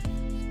lot of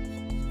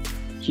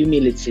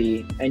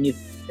humility, and you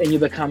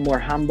become more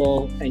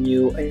humble, and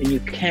you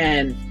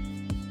can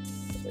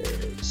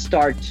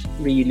start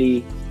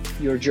really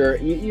your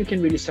journey. You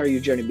can really start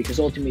your journey, because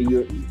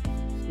ultimately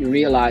you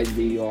realize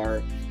that you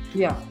are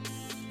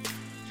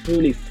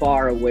truly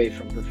far away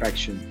from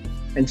perfection,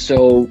 and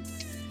so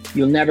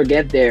you'll never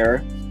get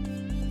there,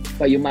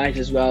 but you might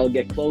as well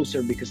get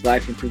closer, because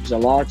life improves a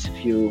lot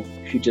if you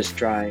just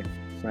try,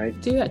 right? I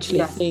do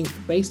actually think,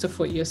 based off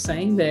what you're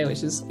saying there,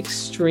 which is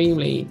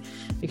extremely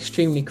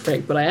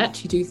correct, but I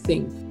actually do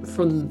think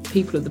from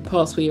people of the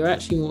past, we are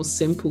actually more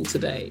simple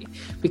today,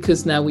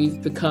 because now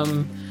we've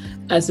become,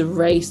 as a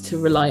race, to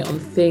rely on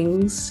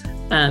things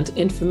and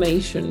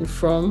information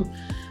from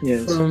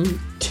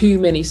too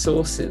many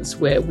sources,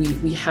 where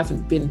we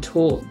haven't been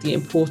taught the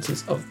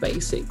importance of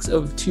basics,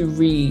 of to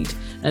read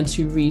and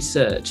to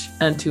research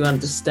and to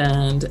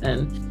understand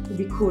and to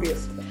be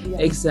curious.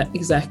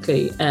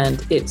 Exactly.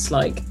 And it's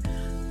like,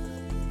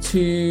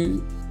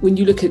 when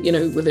you look at,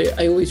 whether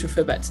I always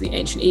refer back to the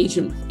ancient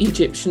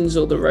Egyptians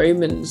or the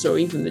Romans or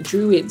even the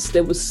Druids,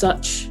 there was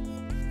such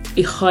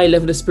a high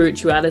level of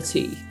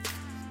spirituality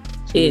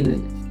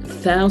in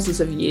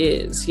thousands of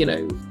years.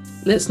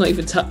 Let's not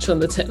even touch on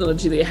the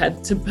technology they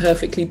had to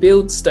perfectly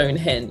build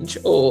Stonehenge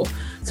or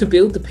to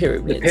build the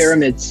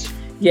pyramids.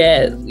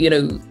 Yeah,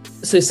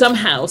 so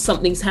somehow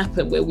something's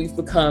happened where we've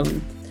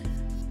become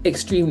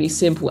extremely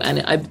simple.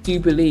 And I do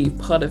believe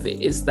part of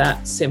it is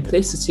that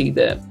simplicity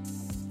that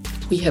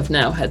we have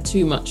now had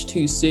too much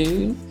too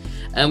soon.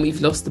 And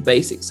we've lost the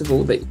basics of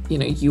all that,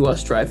 you are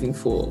striving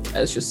for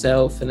as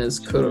yourself and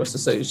as Kouros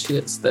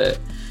Associates, that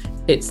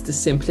it's the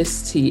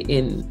simplicity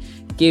in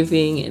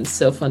giving, in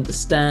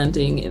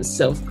self-understanding, in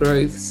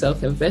self-growth,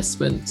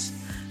 self-investment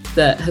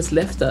that has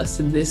left us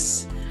in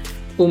this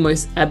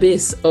almost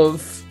abyss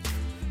of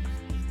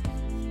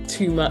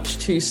too much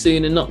too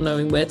soon and not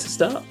knowing where to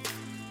start.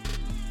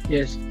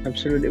 Yes,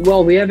 absolutely.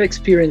 Well, we have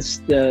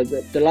experienced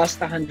the last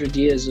 100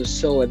 years or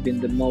so have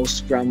been the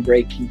most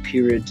groundbreaking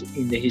period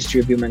in the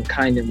history of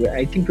humankind, and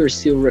I think we're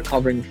still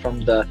recovering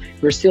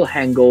we're still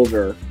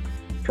hangover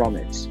from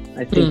it.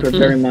 I think we're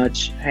very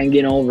much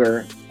hanging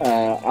over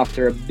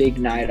after a big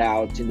night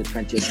out in the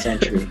 20th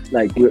century.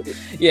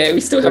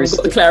 We still haven't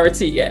got the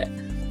clarity yet.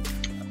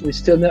 We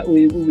still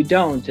we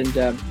don't, and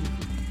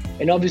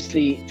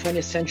obviously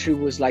 20th century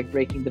was like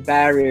breaking the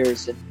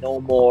barriers and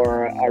no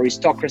more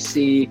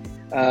aristocracy,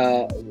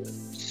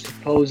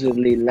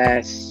 supposedly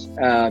less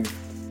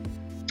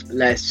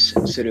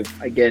sort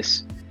of, I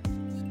guess,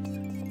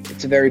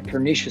 it's a very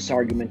pernicious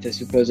argument, I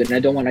suppose, and I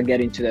don't want to get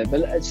into that,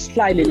 but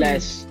slightly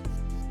less,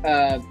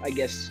 I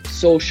guess,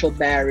 social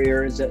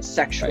barriers,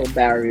 sexual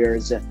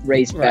barriers,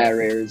 race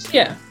barriers.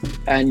 Yeah.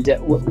 And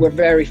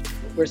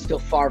we're still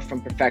far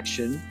from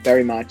perfection,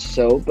 very much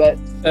so, but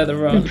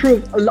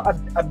improved a lot,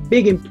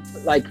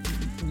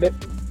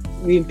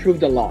 we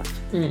improved a lot.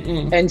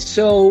 And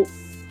so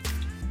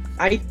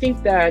I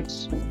think that,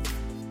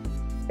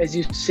 as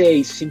you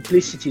say,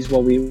 simplicity is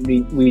what we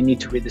need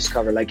to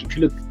rediscover. Like, if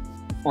you look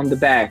on the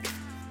back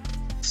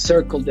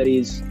circle that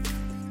is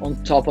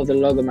on top of the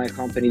logo of my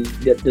company,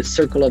 the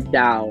circle of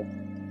Tao,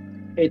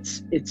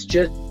 it's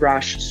just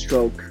brush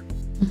stroke.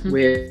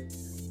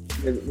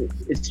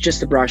 It's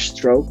just a brush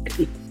stroke.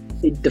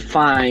 It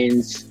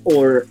defines,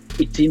 or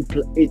it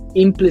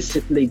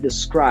implicitly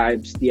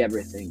describes the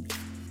everything.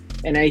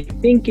 And I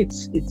think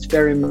it's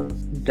very much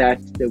that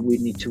we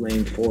need to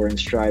aim for and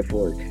strive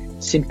for.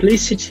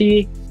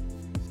 Simplicity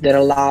that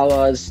allow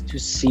us to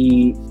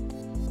see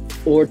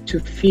or to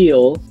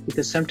feel,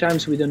 because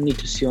sometimes we don't need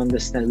to see or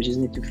understand, we just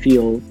need to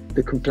feel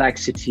the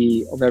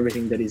complexity of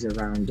everything that is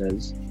around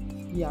us.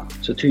 Yeah.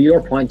 So to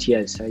your point,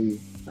 yes, I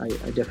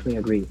definitely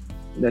agree.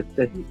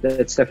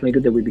 That's definitely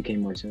good that we became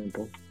more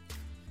simple.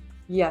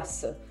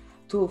 Yes,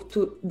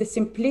 to the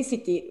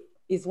simplicity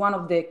is one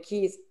of the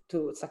keys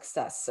to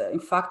success.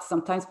 In fact,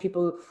 sometimes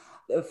people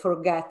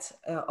forget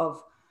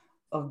of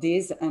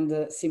this,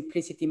 and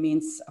simplicity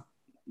means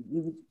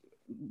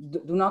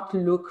do not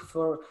look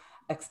for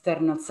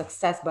external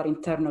success, but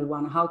internal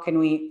one. How can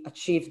we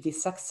achieve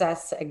this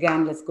success?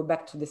 Again, let's go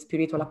back to the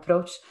spiritual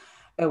approach.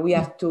 We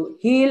have to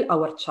heal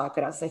our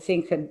chakras. I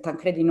think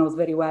Tancredi knows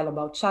very well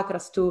about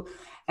chakras too.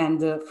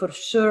 And for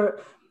sure,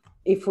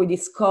 if we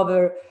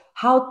discover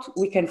how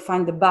we can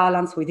find the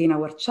balance within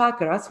our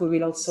chakras, we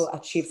will also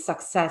achieve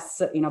success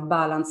in a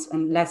balanced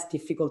and less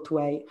difficult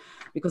way,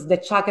 because the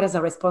chakras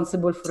are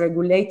responsible for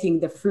regulating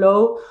the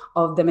flow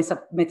of the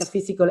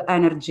metaphysical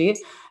energy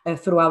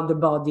throughout the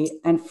body.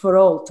 And for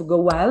all to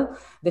go well,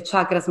 the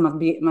chakras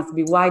must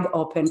be wide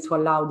open to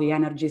allow the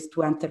energies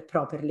to enter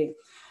properly.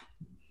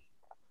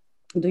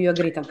 Do you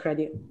agree,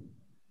 Tancredi?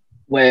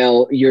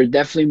 Well, you're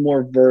definitely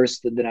more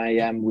versed than I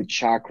am with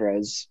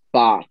chakras,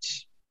 but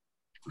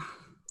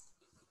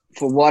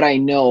for what I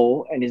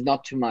know, and it's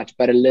not too much,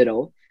 but a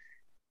little,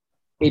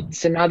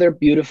 it's another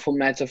beautiful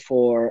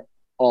metaphor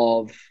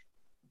of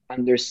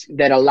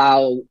that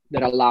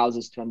allows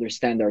us to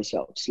understand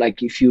ourselves.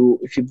 Like, if you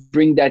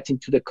bring that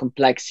into the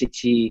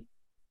complexity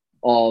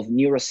of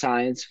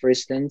neuroscience, for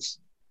instance,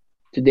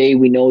 today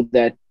we know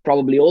that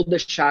probably all the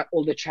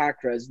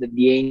chakras that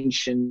the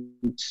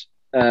ancient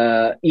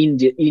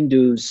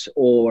Hindus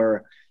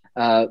or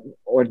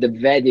the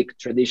Vedic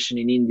tradition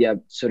in India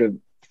sort of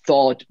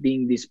thought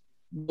being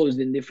disposed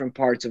in different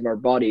parts of our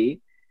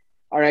body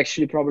are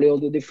actually probably all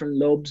the different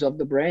lobes of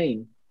the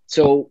brain.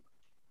 So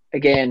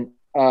again,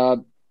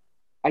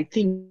 I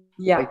think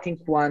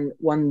one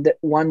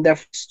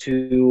definitely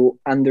to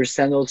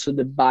understand also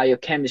the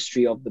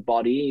biochemistry of the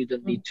body. You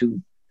don't need to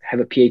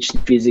have a PhD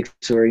in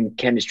physics or in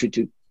chemistry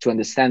to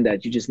understand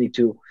that. You just need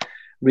to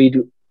read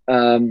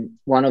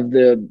one of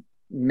the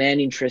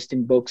many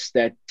interesting books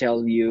that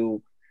tell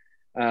you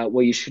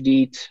what you should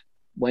eat,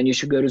 when you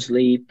should go to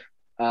sleep,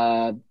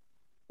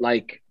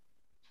 like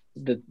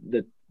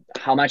the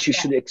how much you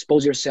should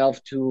expose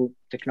yourself to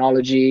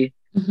technology.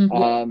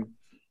 To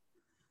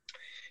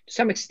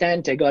some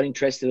extent, I got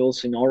interested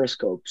also in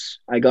horoscopes.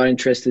 I got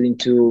interested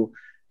into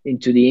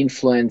the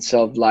influence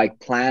of like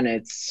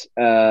planets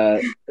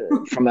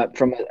from a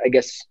I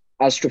guess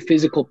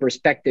astrophysical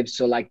perspective.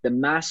 So like the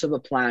mass of a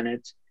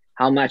planet,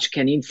 how much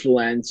can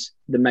influence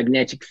the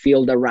magnetic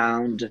field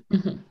around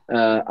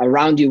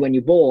around you when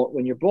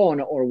you're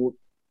born or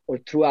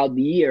throughout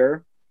the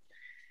year.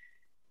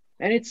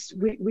 And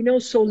we know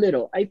so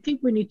little. I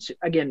think we need to,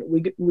 again,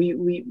 we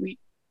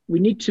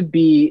need to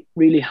be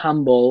really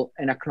humble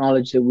and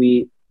acknowledge that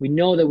we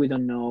know that we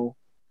don't know.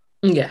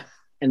 Yeah.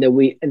 And that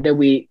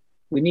we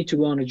need to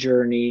go on a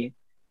journey.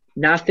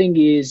 Nothing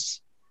is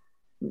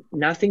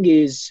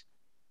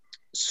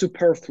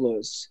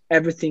superfluous.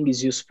 Everything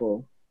is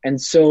useful.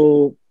 And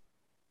so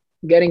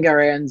getting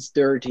our hands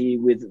dirty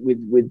with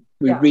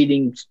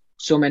reading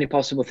so many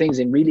possible things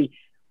and really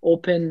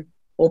open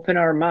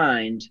our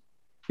mind,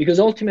 because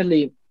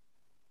ultimately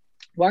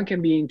one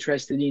can be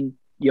interested in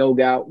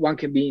yoga, one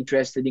can be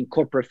interested in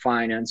corporate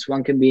finance,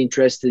 one can be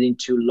interested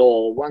into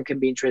law, one can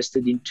be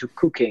interested into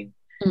cooking.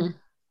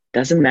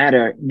 Doesn't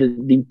matter.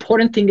 The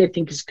important thing, I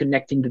think, is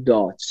connecting the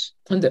dots.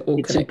 And they're all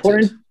it's connected.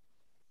 Important,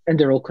 and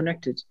they're all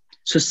connected.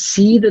 So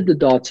see that the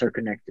dots are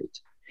connected.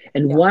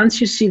 And once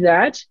you see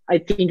that, I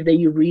think that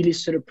you really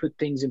sort of put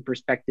things in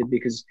perspective,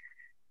 because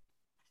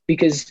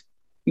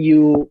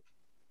you're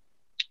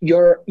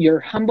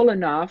humble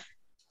enough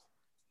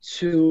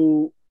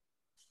to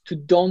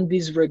don't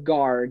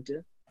disregard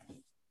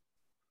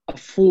a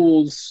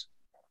fool's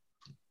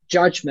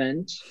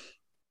judgment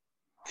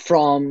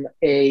from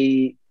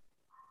a,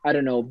 I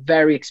don't know,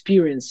 very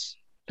experienced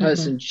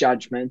person's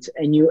judgment,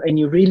 and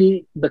you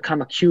really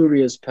become a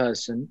curious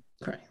person.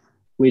 Right.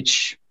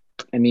 Which,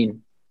 I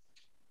mean,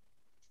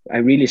 I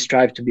really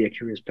strive to be a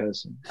curious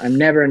person. I'm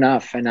never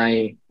enough, and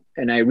I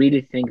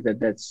really think that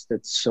that's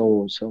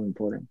so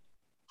important.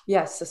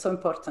 Yes, so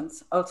important.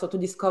 Also to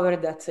discover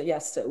that,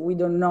 yes, we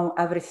don't know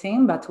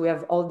everything, but we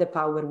have all the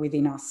power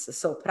within us.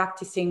 So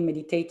practicing,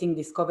 meditating,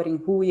 discovering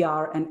who we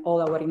are and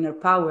all our inner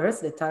powers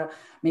that are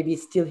maybe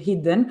still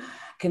hidden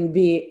can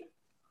be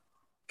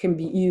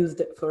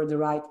used for the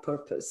right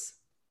purpose.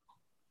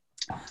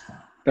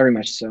 Very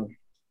much so.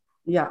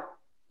 Yeah.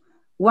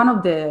 One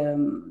of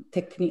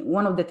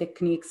the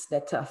techniques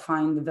that I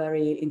find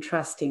very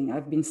interesting,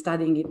 I've been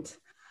studying it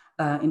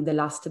in the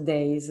last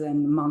days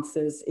and months,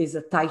 is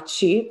Tai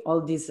Chi.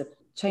 All these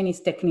Chinese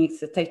techniques,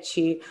 Tai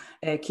Chi,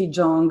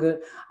 Qigong,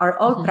 are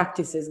all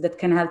practices that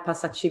can help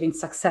us achieving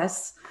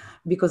success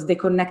because they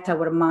connect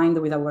our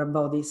mind with our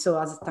body. So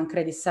as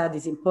Tancredi said,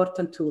 it's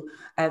important to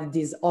have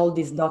all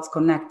these dots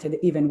connected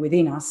even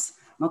within us,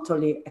 not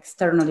only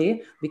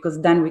externally,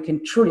 because then we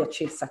can truly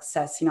achieve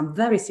success in a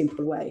very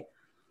simple way.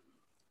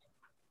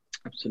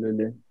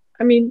 Absolutely.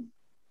 I mean,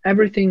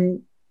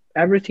 everything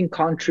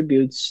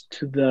contributes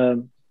to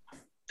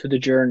the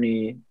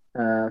journey,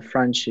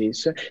 Franci.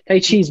 So Tai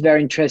Chi is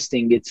very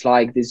interesting. It's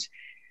like this.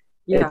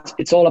 Yeah.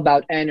 It's all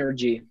about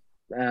energy,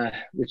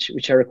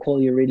 which I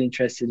recall you're really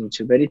interested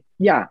into. But I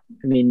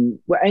mean,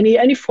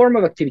 any form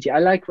of activity.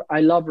 I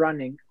love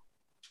running,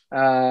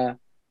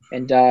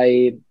 and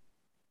I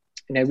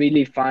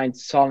really find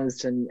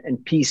solace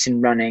and peace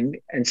in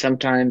running. And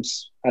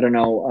sometimes, I don't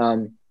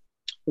know,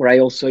 where I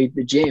also hit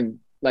the gym.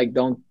 Like,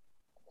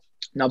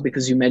 not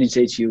because you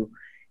meditate,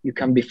 you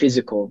can be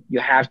physical. You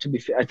have to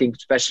be, I think,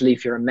 especially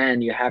if you're a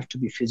man, you have to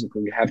be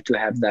physical. You have to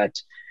have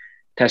that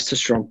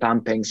testosterone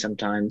pumping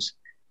sometimes.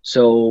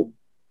 So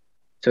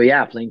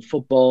yeah, playing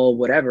football,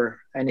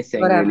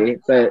 anything really,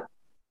 but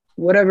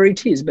whatever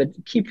it is, but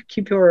keep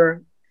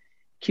the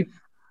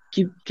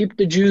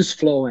juice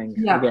flowing.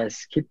 Yeah. I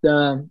guess keep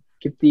the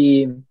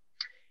the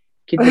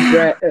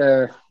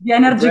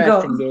energy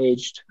going,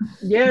 engaged.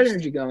 The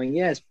energy going.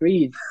 Yes,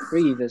 breathe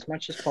as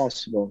much as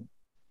possible.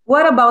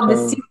 What about the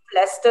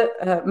simplest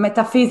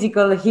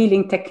metaphysical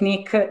healing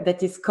technique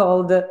that is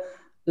called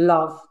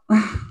love?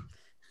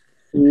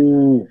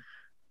 Ooh.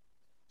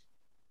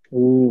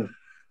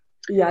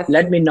 Yes.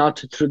 Let me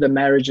not, through the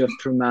marriage of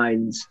true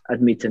minds,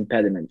 admit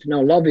impediment.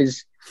 No, love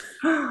is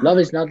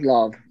not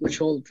love.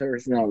 Which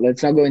authors? No,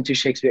 let's not go into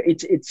Shakespeare.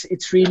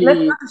 It's really.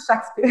 Let's go to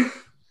Shakespeare.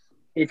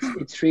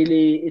 It's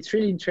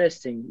really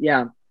interesting.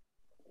 Yeah.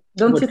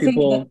 Don't you think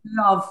that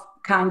love,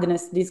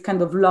 kindness, this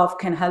kind of love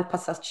can help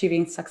us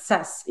achieving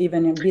success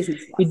even in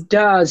business life? It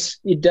does,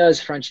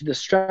 Franci. The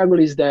struggle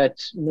is that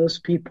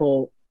most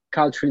people,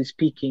 culturally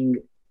speaking,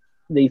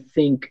 they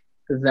think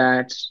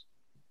that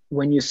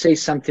when you say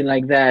something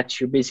like that,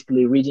 you're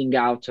basically reading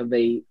out of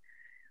a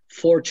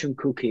fortune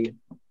cookie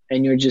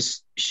and you're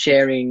just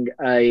sharing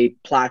a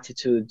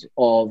platitude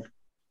of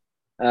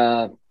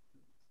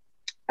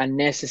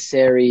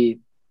unnecessary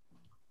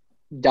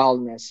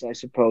dullness, I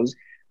suppose,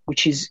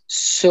 which is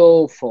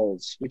so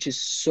false, which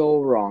is so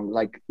wrong.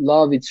 Like,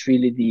 love, it's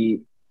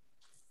really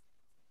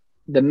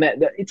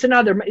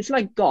it's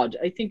like God.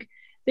 I think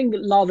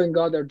love and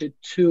God are the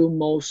two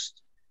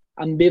most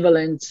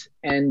ambivalent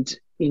and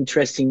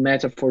interesting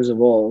metaphors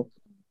of all,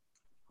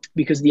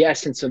 because the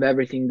essence of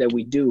everything that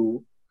we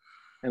do,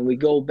 and we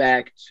go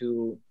back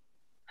to,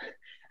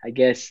 I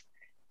guess,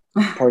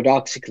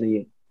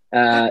 paradoxically,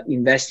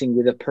 investing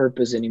with a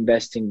purpose and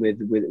investing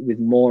with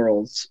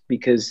morals,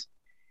 because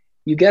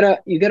you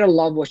gotta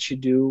love what you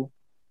do,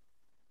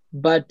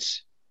 but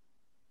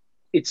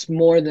it's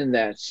more than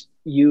that.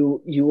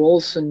 You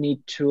also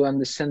need to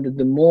understand that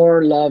the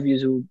more love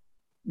you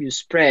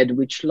spread,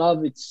 which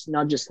love, it's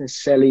not just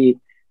necessarily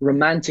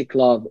romantic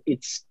love,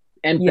 it's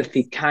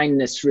empathy, yes,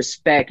 kindness,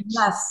 respect.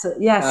 Yes.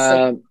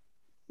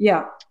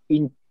 Yeah.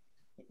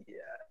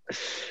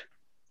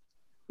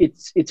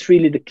 It's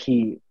really the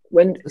key.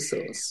 When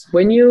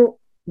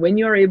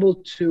you're able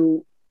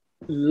to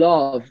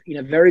love in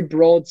a very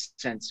broad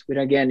sense, but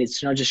again,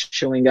 it's not just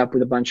showing up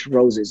with a bunch of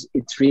roses.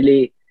 It's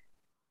really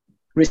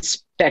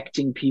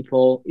respecting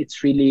people.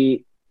 It's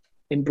really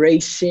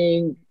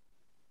embracing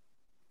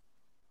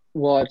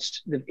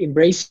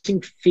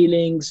embracing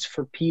feelings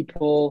for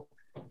people,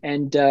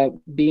 and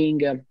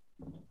being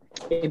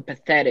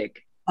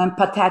empathetic.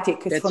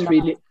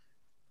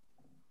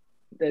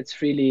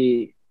 That's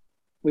really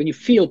when you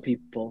feel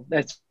people.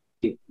 That's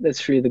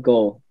really the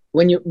goal.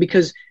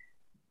 Because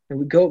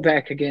we go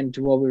back again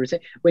to what we were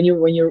saying. When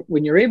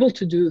you're able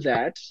to do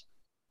that,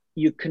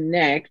 you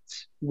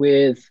connect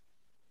with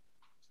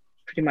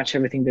pretty much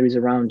everything there is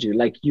around you.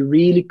 Like, you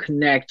really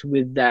connect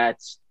with that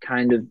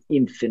kind of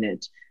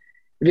infinite.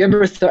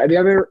 Have you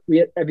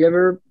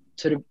ever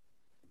sort of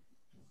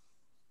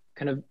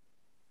kind of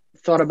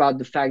thought about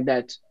the fact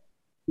that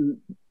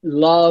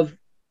love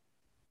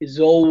is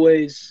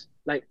always,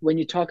 like, when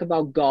you talk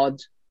about God,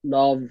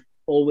 love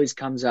always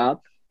comes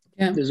up.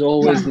 Yeah. There's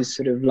always this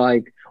sort of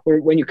like,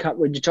 or when you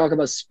talk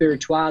about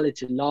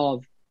spirituality,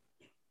 love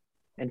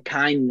and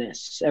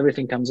kindness,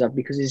 everything comes up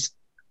because it's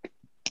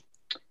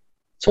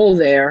all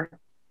there.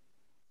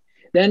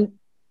 Then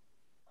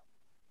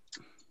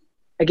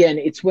again,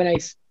 it's when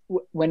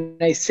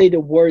I say the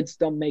words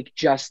don't make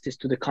justice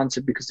to the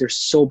concept because they're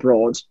so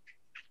broad.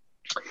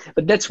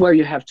 But that's where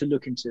you have to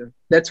look into.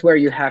 That's where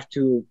you have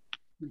to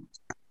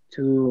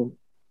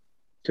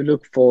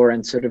look for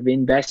and sort of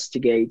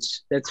investigate.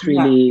 That's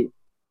really,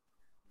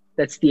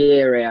 that's the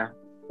area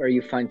where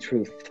you find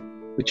truth,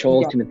 which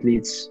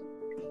ultimately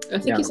I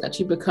think it's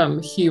actually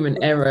become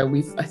human error.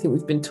 I think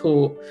we've been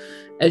taught,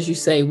 as you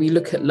say, we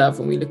look at love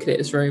and we look at it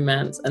as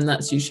romance, and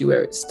that's usually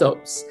where it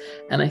stops.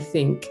 And I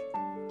think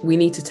we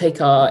need to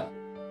take our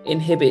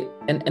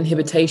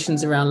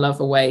inhibitations around love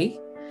away,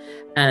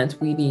 and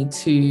we need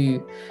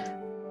to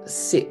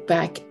sit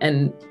back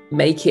and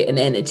make it an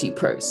energy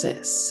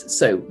process.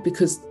 So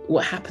because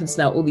what happens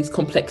now, all these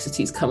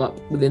complexities come up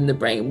within the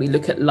brain. We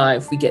look at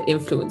life, we get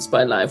influenced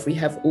by life, we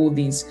have all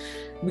these,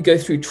 we go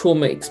through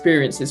trauma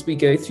experiences, we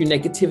go through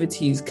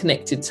negativities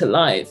connected to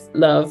life,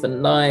 love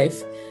and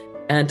life,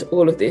 and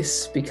all of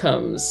this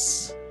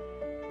becomes,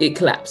 it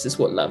collapses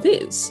what love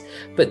is.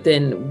 But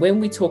then when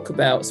we talk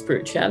about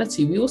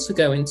spirituality, we also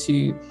go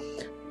into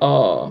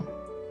our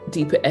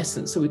deeper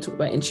essence. So we talk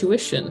about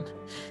intuition.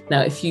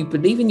 Now, if you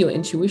believe in your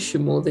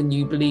intuition more than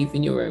you believe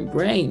in your own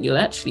brain, you'll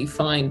actually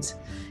find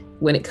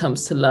when it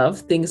comes to love,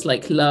 things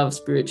like love,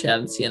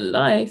 spirituality, and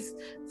life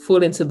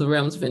fall into the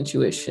realms of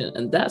intuition.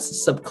 And that's the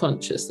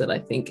subconscious that I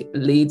think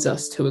leads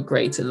us to a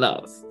greater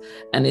love,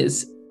 and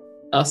is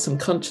our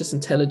subconscious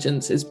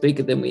intelligence is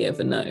bigger than we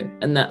ever know.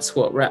 And that's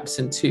what wraps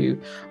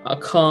into our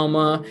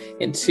karma,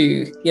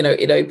 into,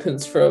 it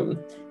opens from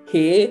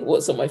here,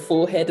 what's on my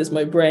forehead is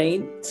my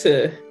brain,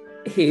 to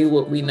hear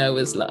what we know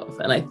as love.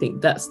 And I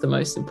think that's the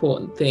most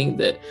important thing,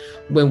 that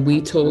when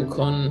we talk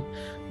on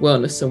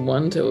Wellness and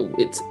Wonder,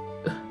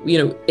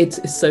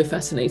 it's so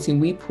fascinating.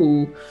 We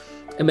pull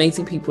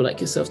amazing people like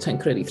yourself,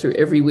 Tancredi, through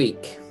every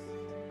week,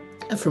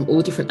 from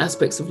all different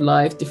aspects of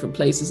life, different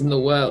places in the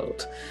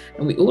world.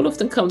 And we all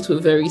often come to a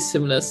very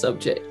similar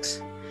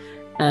subject.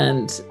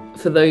 And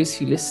for those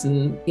who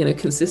listen,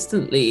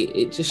 consistently,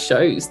 it just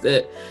shows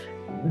that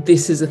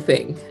this is a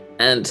thing.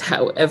 And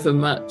however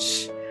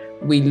much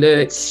we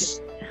look,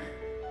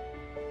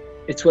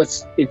 it's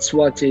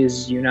what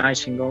is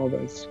uniting all of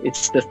us.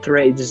 It's the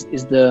thread,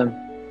 is the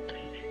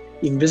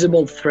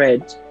invisible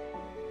thread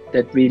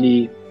that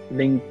really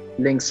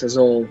links us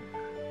all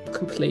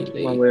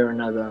completely, one way or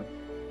another.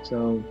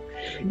 So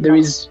there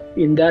is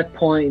in that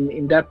poem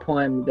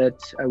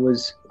that I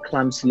was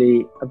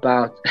clumsily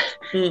about,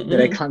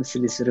 that I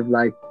clumsily sort of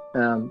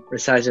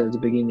recited at the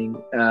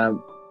beginning,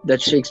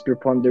 that Shakespeare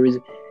poem. There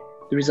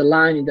is a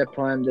line in that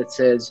poem that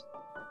says,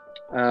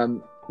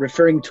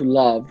 referring to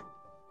love,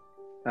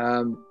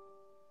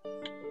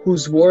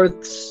 whose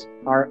worths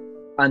are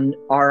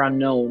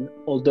unknown,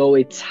 although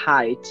its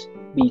height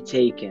be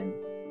taken,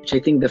 which I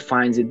think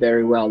defines it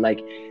very well.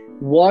 Like,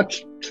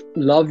 what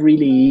love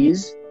really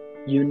is,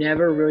 you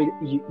never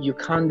really, you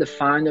can't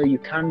define, or you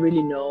can't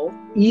really know,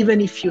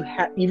 even if you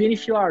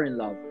are in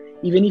love,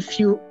 even if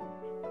you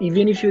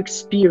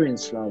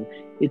experience love.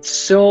 It's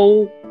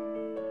so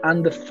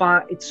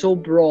undefined, it's so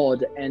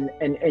broad, and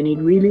it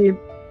really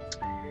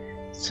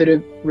sort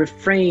of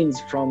refrains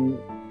from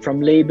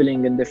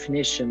labeling and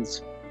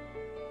definitions,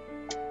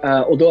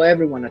 although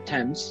everyone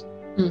attempts.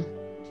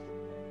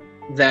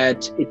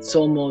 That it's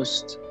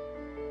almost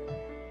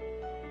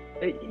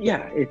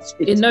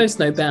it knows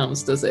no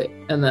bounds, does it?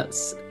 And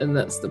that's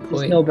the point.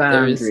 There's no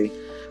boundary.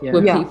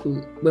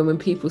 When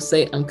people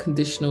say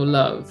unconditional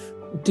love,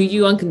 do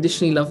you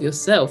unconditionally love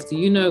yourself? Do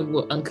you know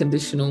what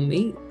unconditional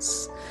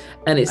means?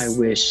 And I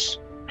wish.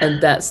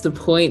 And that's the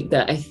point,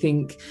 that I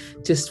think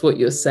just what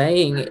you're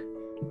saying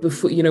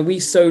before, we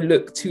so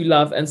look to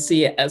love and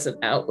see it as an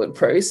outward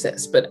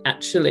process, but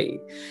actually,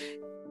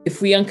 if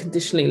we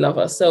unconditionally love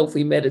ourselves,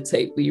 we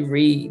meditate, we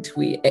read,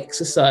 we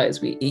exercise,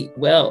 we eat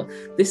well.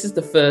 This is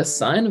the first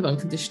sign of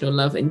unconditional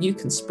love, and you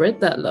can spread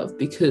that love,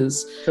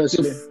 because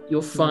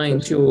you'll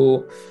find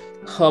your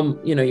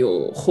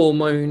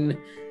hormone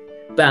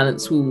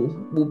balance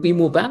will be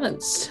more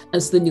balanced.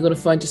 And so then you're going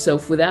to find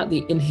yourself without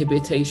the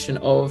inhibition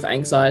of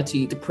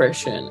anxiety,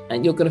 depression,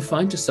 and you're going to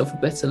find yourself a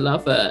better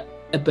lover,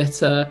 a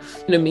better,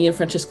 me and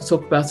Francesca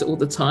talk about it all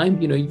the time.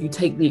 You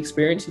take the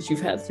experiences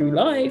you've had through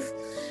life,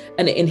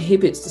 and it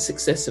inhibits the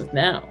success of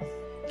now.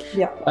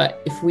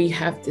 But if we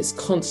have this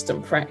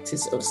constant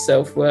practice of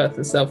self-worth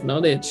and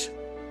self-knowledge,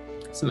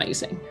 it's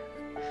amazing.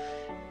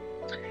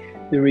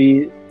 There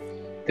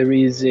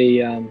is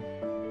a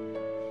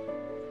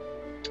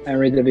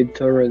Henry David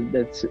Thoreau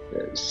that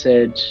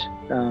said,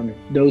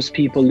 those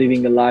people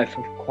living a life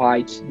of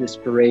quiet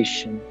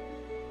desperation,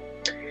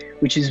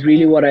 which is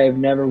really what I have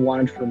never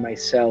wanted for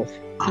myself.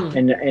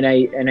 And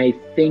I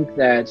think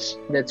that's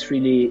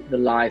really the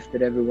life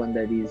that everyone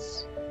that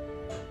is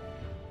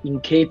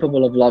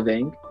incapable of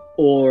loving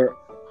or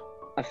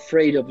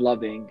afraid of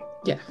loving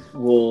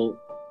will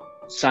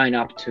sign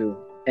up to.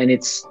 And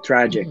it's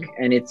tragic.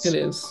 And it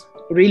is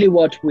really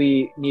what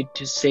we need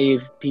to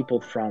save people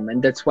from.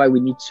 And that's why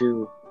we need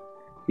to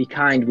be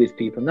kind with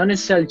people, not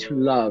necessarily to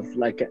love.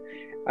 Like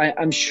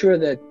I'm sure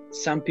that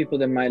some people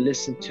that might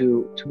listen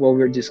to what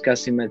we're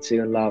discussing might say,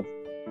 oh, love,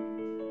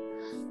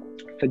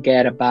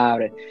 forget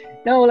about it.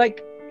 No,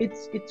 like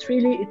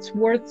it's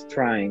worth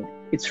trying.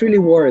 It's really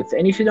worth.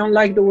 And if you don't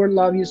like the word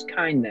love, use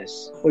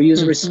kindness, or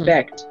use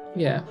respect,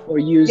 or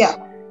use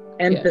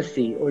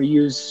empathy, or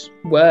use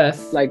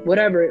worth, like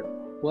whatever.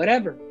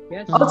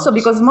 Yes. Also,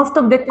 because most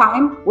of the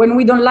time when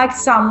we don't like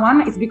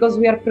someone, it's because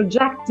we are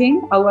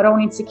projecting our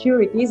own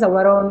insecurities,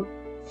 our own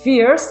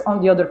fears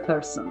on the other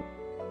person.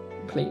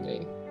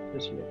 Completely.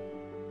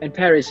 And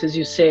Paris, as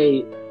you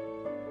say,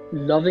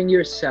 loving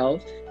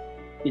yourself,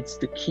 it's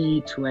the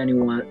key to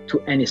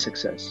any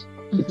success.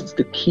 It's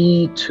the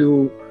key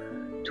to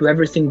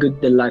everything good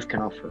that life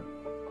can offer.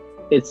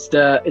 It's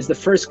the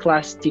first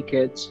class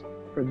ticket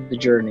for the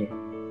journey.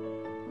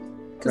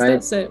 Right?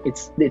 That's it.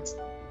 It's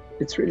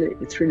really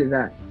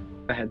that.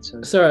 Go ahead,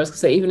 sorry, I was gonna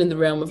say, even in the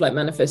realm of like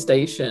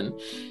manifestation,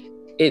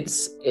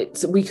 it's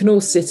we can all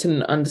sit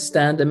and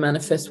understand and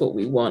manifest what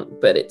we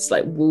want, but it's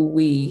like, will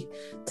we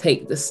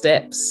take the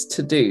steps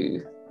to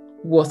do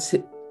what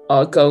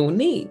our goal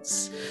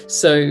needs?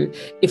 So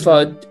if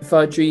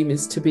our dream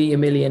is to be a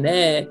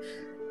millionaire,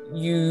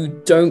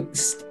 you don't,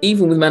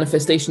 even with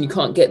manifestation, you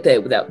can't get there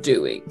without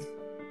doing.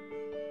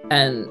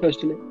 And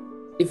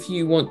if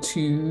you want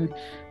to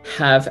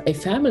have a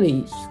family,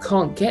 you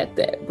can't get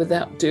there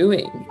without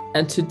doing.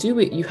 And to do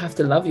it, you have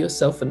to love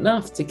yourself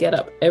enough to get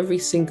up every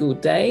single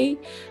day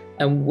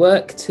and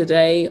work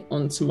today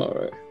on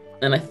tomorrow.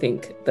 And I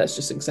think that's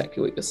just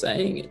exactly what you're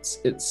saying.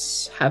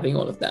 It's having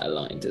all of that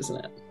aligned,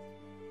 isn't it?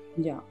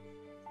 Yeah.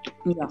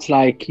 It's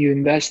like you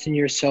invest in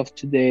yourself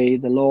today,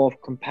 the law of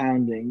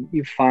compounding.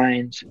 You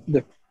find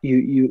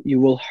you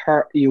will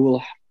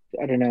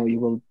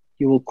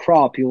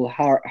crop, you will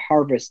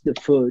harvest the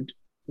food,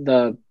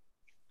 the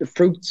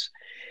fruits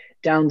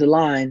down the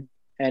line,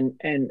 and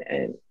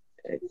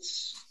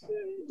it's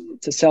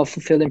a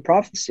self-fulfilling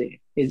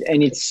prophecy,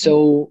 and it's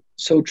so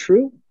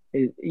true.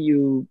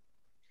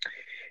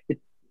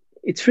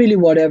 It's really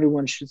what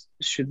everyone should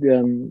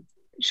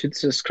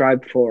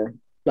subscribe for.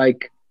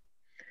 Like,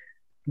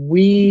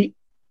 we,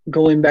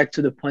 going back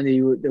to the point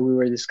that we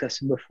were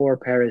discussing before,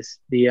 Paris,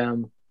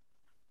 the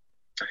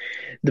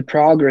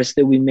progress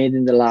that we made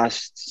in the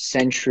last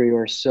century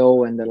or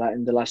so, and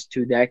in the last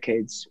 2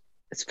 decades,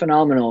 it's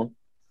phenomenal.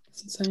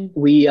 It's insane.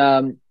 We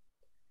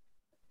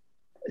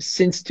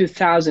since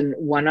 2000,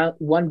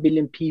 1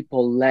 billion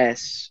people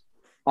less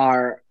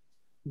are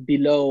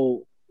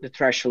below the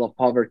threshold of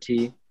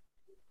poverty.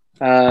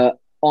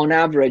 On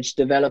average,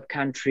 developed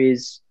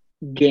countries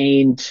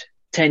gained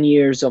 10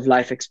 years of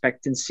life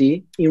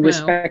expectancy,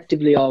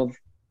 irrespectively,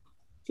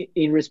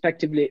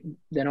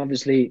 then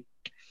obviously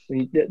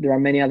there are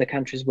many other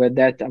countries where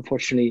that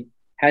unfortunately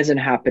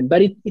hasn't happened,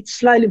 but it's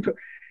slightly,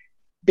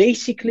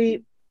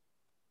 basically,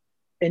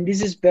 and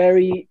this is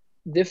very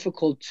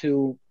difficult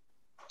to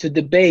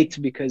debate,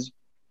 because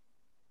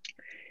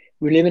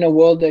we live in a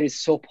world that is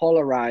so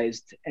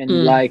polarized, and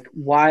like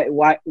why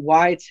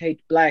whites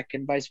hate black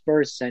and vice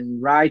versa,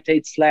 and right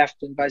hates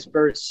left and vice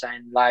versa,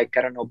 and like,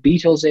 I don't know,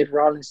 Beatles hate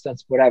Rolling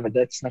Stones, whatever.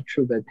 That's not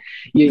true, but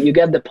you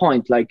get the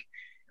point. Like,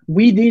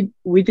 we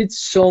did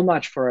so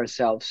much for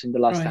ourselves in the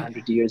last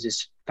 100 years.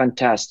 It's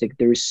fantastic.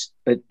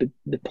 But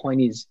the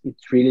point is,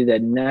 it's really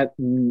that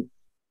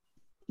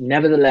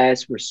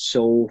nevertheless we're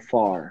so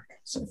far.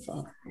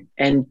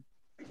 And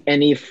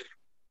if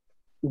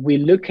we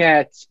look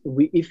at,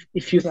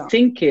 if you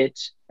think it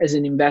as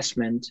an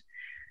investment,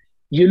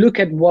 you look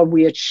at what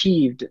we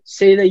achieved.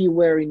 Say that you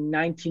were in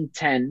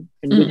 1910,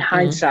 and with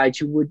hindsight,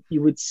 you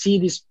would see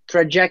this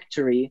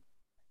trajectory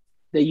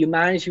that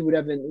humanity would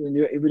have been.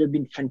 It would have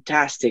been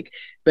fantastic.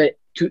 But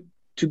to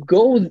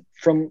go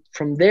from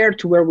there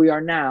to where we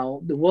are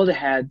now, the world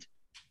had,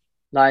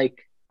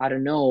 like, I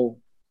don't know,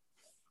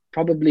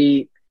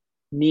 probably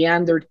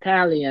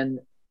Neanderthalian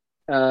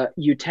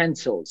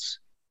utensils.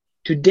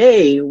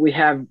 Today we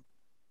have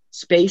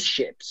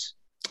spaceships.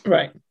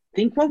 Right.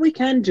 Think what we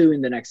can do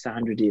in the next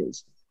 100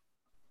 years.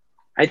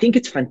 I think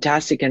it's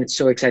fantastic and it's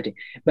so exciting.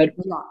 But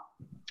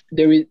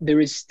there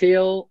is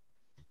still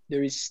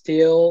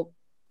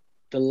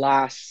the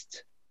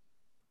last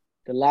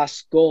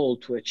goal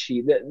to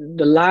achieve.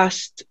 The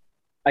last,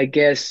 I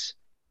guess,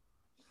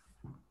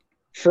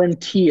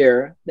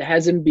 frontier that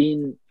hasn't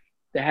been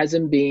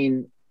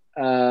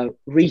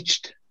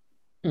reached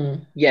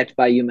yet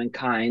by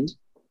humankind.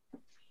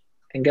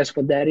 And guess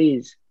what that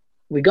is?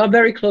 We got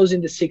very close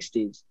in the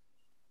 60s,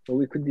 but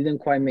we didn't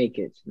quite make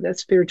it.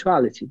 That's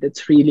spirituality.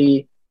 That's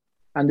really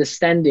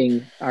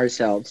understanding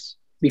ourselves,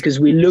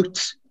 because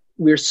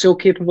we're so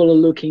capable of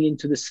looking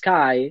into the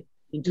sky,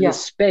 into the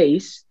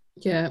space,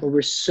 but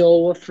we're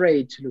so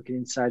afraid to look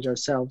inside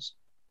ourselves.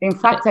 In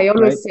fact, I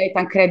always say,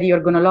 Tancredi,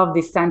 you're going to love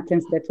this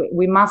sentence, that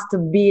we must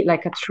be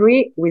like a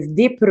tree with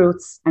deep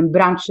roots and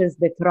branches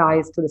that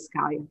rise to the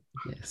sky.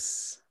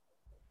 Yes.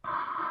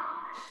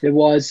 There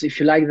was, if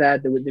you like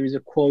that, there is a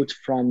quote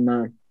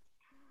from,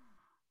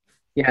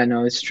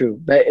 it's true.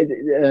 But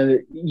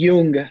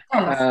Jung,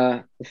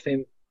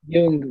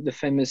 Jung, the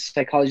famous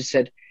psychologist,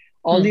 said,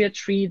 only a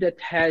tree that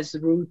has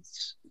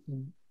roots,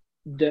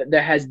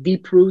 that has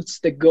deep roots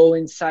that go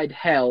inside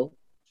hell,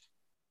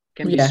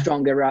 can be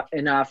strong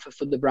enough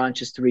for the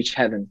branches to reach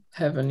heaven.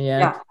 Heaven,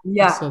 yeah.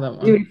 I saw that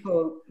one.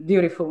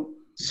 Beautiful.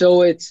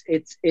 So it's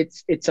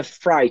a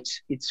fright.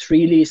 It's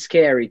really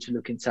scary to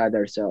look inside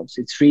ourselves.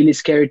 It's really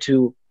scary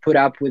to put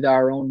up with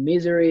our own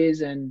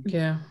miseries and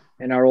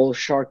our own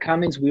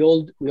shortcomings. We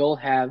all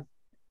have,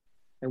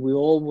 and we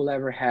all will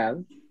ever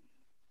have.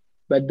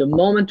 But the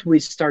moment we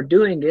start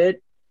doing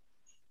it,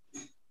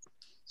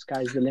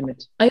 sky's the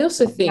limit. I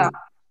also think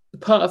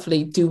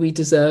partly, do we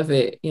deserve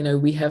it? You know,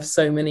 we have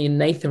so many, and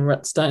Nathan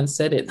Rutstein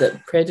said it,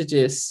 that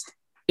prejudice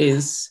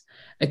is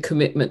a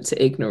commitment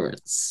to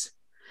ignorance.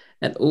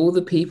 And all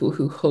the people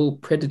who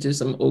hold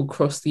prejudice all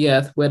across the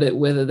earth,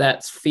 whether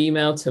that's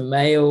female to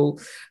male,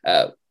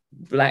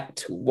 black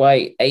to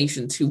white,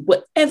 Asian to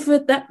whatever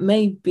that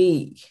may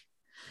be.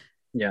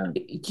 Yeah.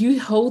 You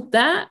hold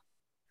that,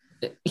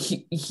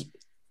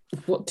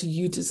 what do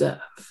you deserve?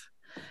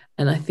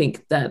 And I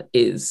think that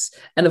is,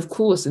 and of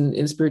course,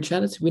 in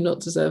spirituality, we're not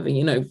deserving,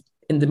 you know,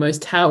 in the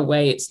most Tao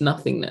way, it's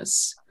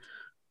nothingness.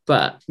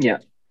 But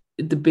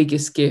the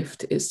biggest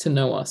gift is to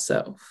know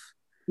ourselves.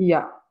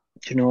 Yeah.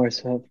 To know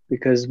ourselves,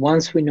 because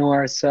once we know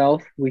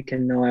ourselves, we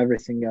can know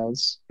everything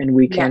else, and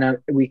we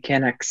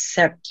can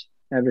accept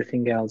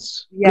everything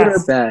else, good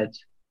or bad.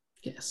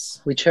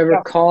 Yes.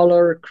 Whichever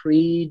color,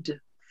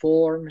 creed,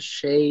 form,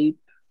 shape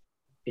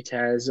it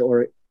has,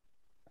 or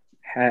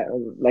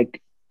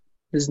like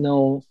there's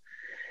nothing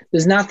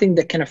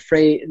that can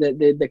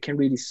that can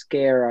really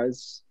scare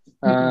us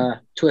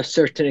to a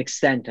certain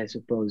extent, I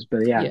suppose.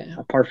 But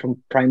apart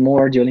from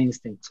primordial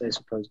instincts, I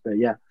suppose. But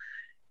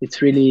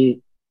it's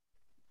really,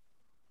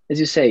 as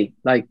you say,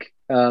 like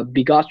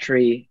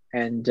bigotry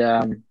and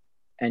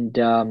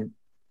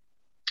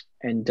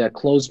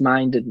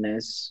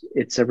closed-mindedness.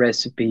 It's a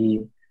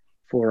recipe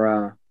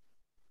for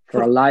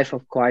a life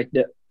of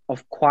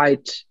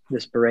quiet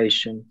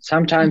desperation.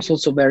 Sometimes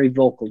also very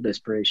vocal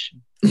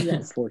desperation.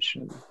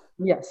 Unfortunately.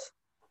 Yes.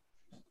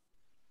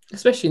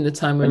 Especially in the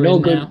time we're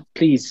in now.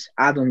 Please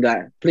add on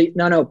that.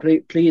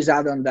 Please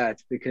add on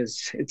that,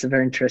 because it's a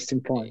very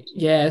interesting point.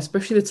 Yeah,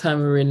 especially the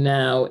time we're in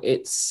now.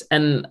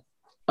 And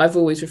I've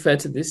always referred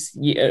to this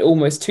year,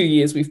 almost 2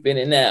 years we've been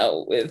in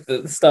now with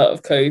the start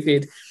of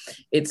COVID.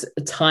 It's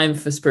a time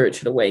for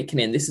spiritual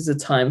awakening. This is a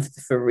time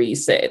for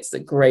reset. It's the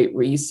great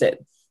reset.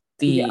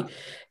 The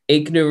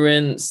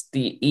ignorance,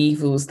 the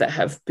evils that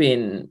have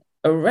been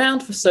around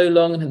for so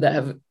long and that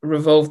have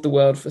revolved the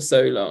world for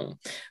so long.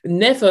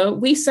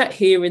 We sat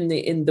here in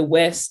the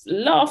West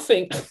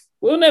laughing.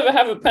 We'll never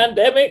have a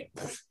pandemic.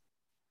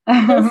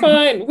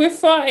 We're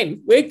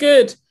fine. We're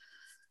good.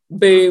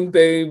 Boom,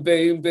 boom,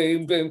 boom,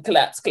 boom, boom,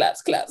 collapse,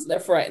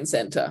 left, right, and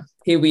center.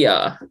 Here we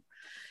are.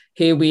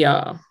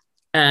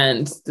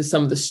 And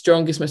some of the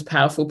strongest, most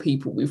powerful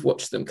people, we've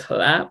watched them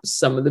collapse.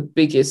 Some of the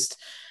biggest,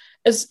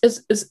 as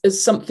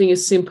something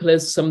as simple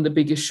as some of the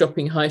biggest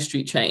shopping high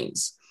street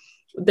chains.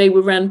 They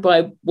were ran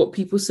by what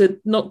people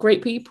said, not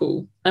great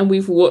people. And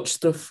we've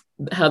watched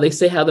how they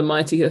say how the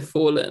mighty have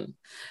fallen,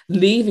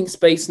 leaving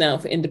space now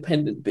for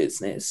independent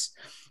business.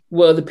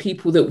 Were the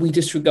people that we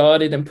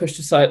disregarded and pushed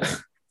aside,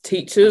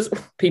 teachers,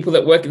 people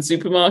that work in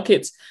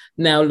supermarkets,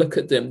 now look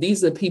at them.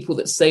 These are the people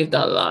that saved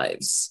our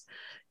lives,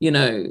 you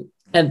know,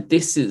 and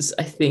this is,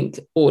 I think,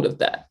 all of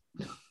that.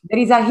 There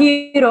is a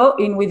hero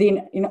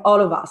in all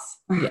of us.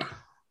 Yeah.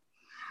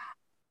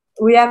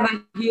 We have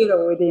a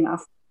hero within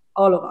us,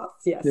 all of us,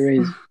 yes. There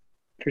is,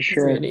 for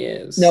sure. It really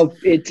is. No,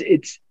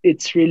 it's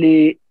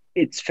really,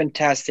 it's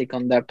fantastic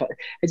on that part.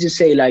 As you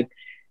say, like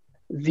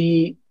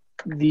the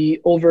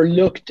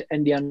overlooked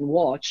and the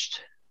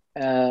unwatched,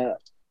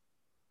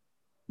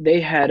 they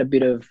had a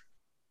bit of,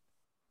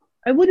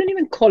 I wouldn't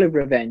even call it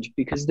revenge,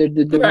 because there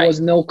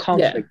was no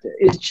conflict. Yeah.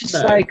 It's just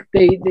like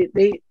they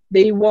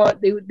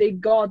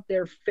got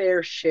their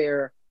fair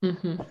share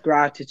of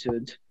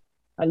gratitude,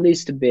 at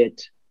least a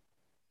bit,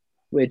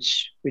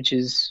 which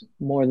is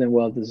more than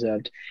well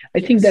deserved. I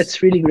think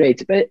that's really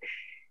great, but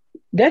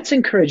that's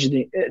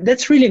encouraging.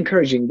 That's really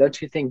encouraging,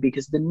 don't you think?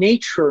 Because the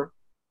nature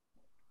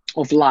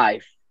of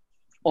life,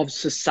 of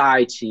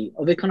society,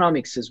 of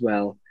economics as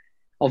well,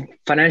 of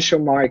financial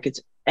markets,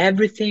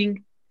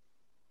 everything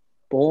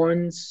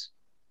borns,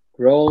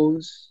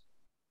 grows,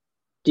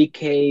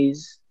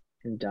 decays,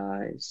 and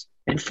dies.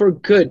 And for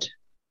good.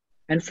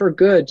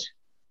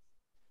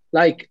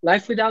 Like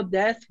life without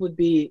death would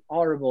be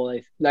horrible.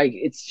 Like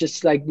it's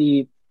just like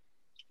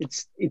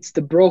it's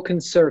the broken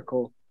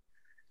circle.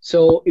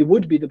 So it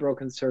would be the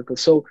broken circle.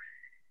 So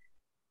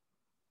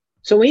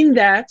in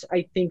that,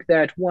 I think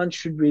that one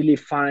should really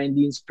find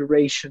the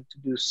inspiration to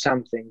do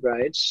something,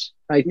 right?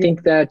 I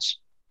think that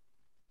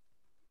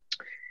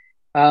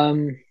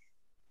Noam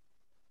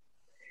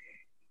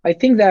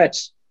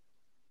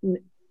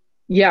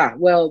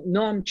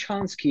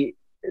Chomsky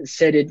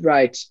said it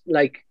right.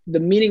 Like the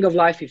meaning of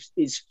life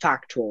is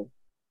factual.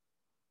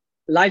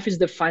 Life is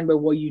defined by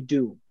what you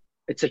do.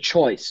 It's a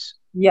choice.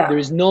 Yeah. There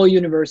is no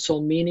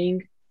universal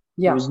meaning.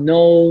 Yeah. There's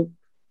no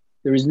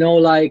There is no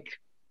like,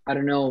 I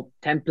don't know,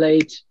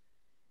 template.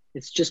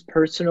 It's just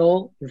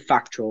personal and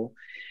factual.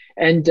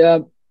 And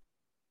the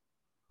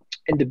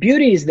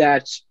beauty is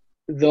that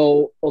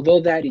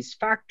although that is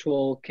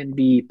factual, can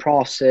be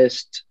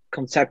processed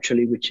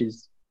conceptually, which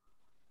is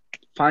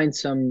find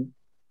some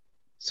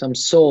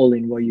soul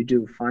in what you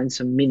do, find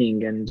some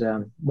meaning, and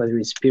whether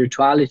it's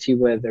spirituality,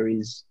 whether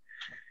it's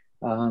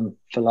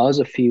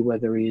philosophy,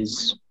 whether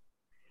it's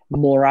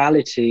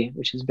morality,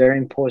 which is very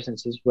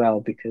important as well,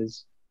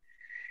 because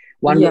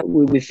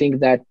we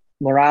think that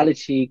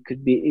morality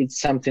could be, it's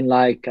something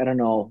like, I don't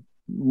know,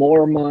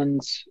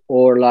 Mormons,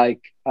 or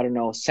like, I don't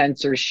know,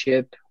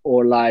 censorship,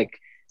 or like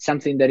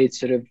something that it's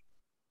sort of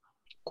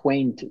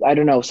quaint, I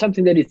don't know,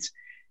 something that it's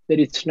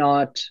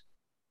not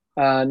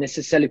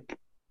necessarily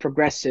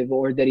progressive,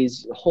 or that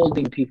is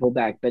holding people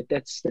back. But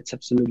that's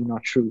absolutely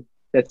not true.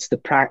 That's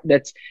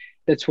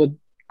that's what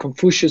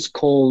Confucius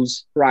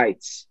calls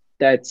rights.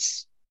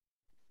 That's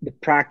the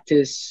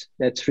practice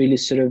that's really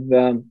sort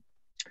of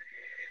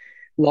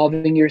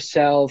loving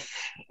yourself,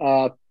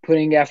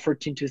 putting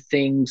effort into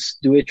things,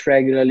 do it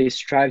regularly,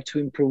 strive to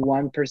improve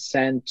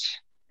 1%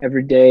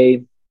 every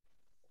day,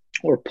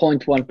 or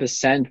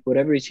 0.1%,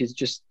 whatever it is,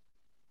 just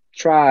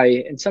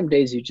try. And some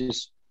days you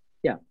just,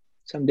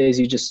 some days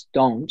you just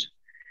don't.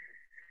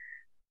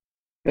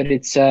 But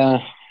it's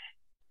a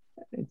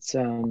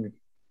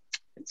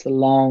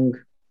long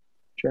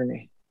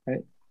journey,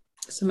 right?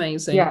 It's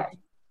amazing. Yeah.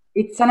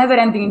 It's a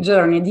never-ending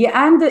journey. The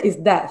end is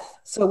death.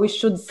 So we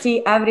should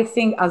see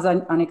everything as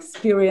an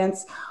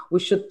experience. We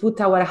should put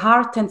our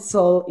heart and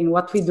soul in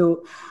what we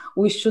do.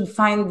 We should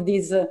find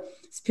this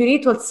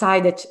spiritual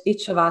side that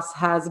each of us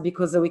has,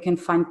 because we can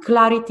find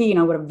clarity in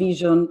our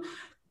vision,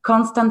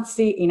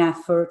 constancy in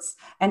efforts,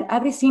 and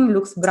everything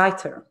looks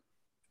brighter.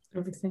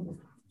 Everything.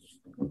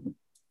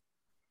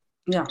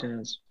 Yeah. It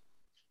does.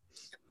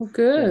 Well,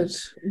 good.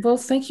 Well,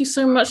 thank you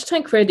so much,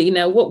 Tancredi.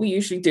 Now, what we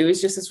usually do is,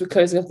 just as we're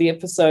closing off the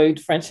episode,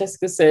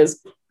 Francesca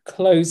says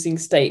closing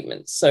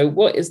statements. So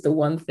what is the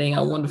one thing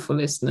our wonderful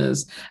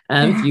listeners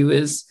and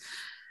viewers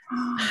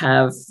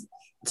have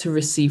to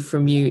receive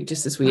from you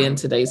just as we end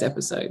today's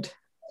episode?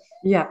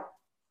 Yeah.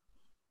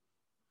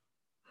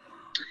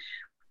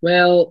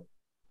 Well,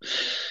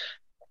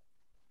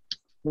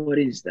 what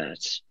is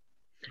that?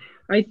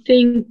 I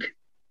think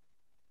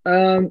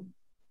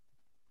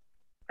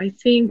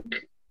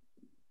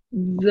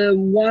the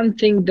one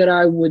thing that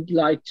I would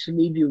like to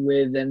leave you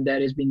with, and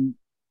that has been,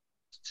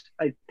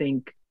 I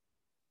think,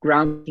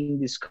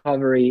 grounding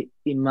discovery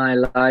in my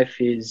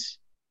life, is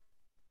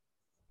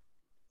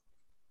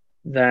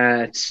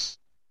that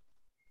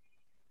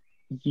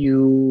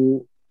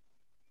you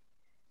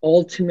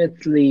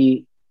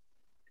ultimately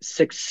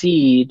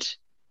succeed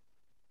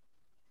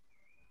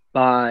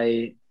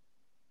by,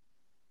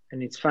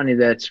 and it's funny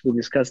that we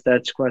discussed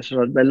that question a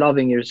lot, by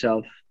loving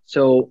yourself.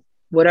 So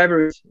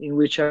whatever, in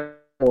whichever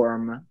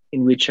form,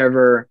 in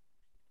whichever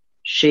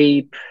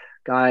shape,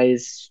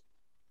 guise,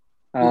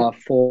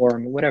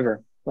 form,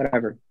 whatever,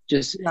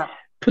 just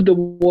put the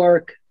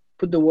work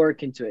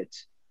into it.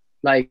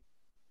 Like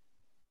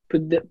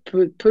put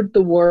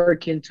the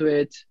work into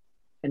it,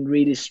 and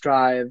really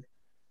strive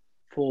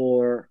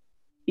for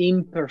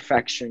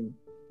imperfection,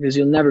 because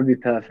you'll never be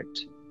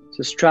perfect.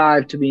 So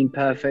strive to be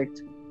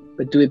imperfect,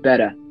 but do it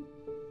better.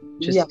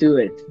 Just do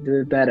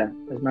it better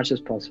as much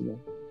as possible.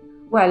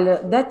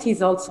 Well, that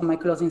is also my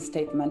closing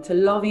statement.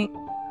 Loving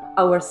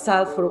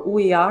ourselves for who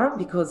we are,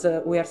 because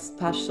we are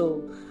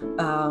special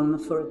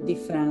for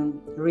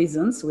different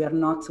reasons. We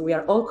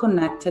are all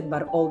connected,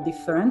 but all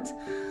different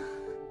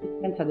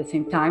at the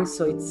same time.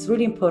 So it's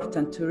really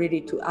important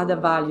to add a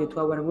value to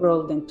our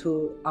world and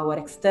to our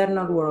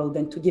external world,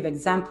 and to give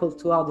example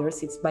to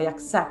others. It's by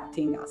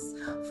accepting us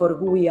for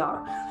who we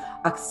are,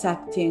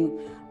 accepting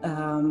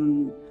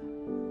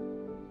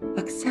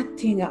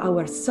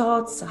our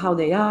thoughts, how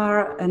they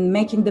are, and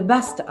making the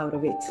best out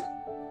of it.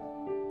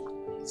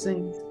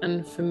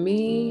 And for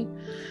me,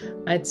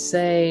 I'd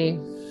say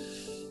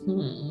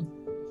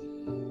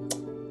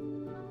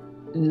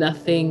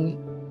nothing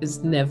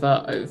is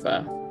never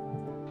over.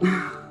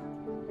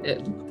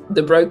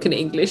 The broken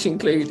English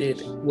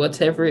included,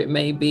 whatever it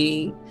may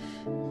be,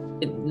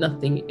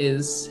 nothing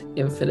is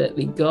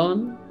infinitely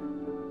gone,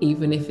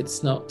 even if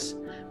it's not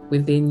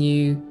within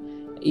you.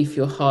 If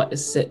your heart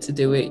is set to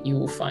do it, you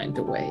will find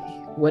a way.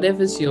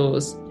 Whatever's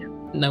yours,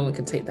 no one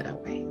can take that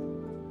away.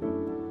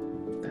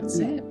 That's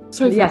it.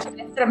 So yes,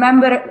 let's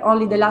remember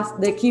only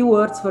the key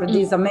words for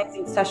this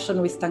amazing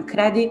session with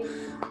Tancredi.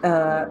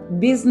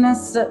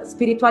 Business,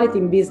 spirituality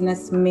in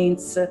business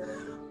means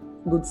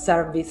good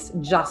service,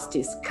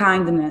 justice,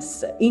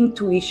 kindness,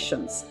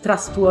 intuitions,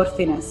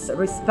 trustworthiness,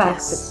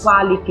 respect,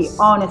 quality,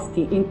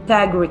 honesty,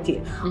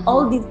 integrity.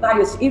 All these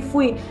values, if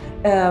we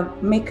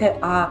make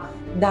a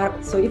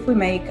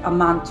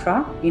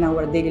mantra in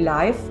our daily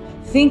life,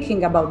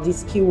 thinking about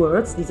these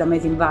keywords, these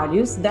amazing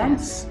values, then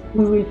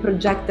we will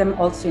project them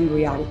also in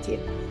reality.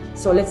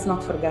 So let's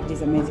not forget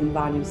these amazing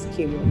values,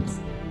 keywords.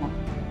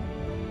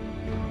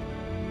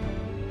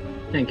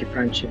 Thank you,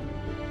 Francia.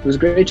 It was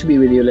great to be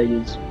with you,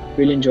 ladies.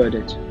 Really enjoyed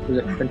it. It was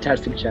a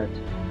fantastic chat.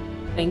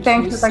 Thank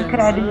Thank you you, so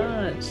Tancredi.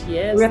 much.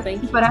 Yes, We are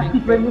thank you, super happy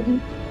for Tancredi.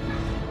 you.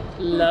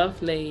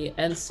 Lovely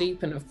and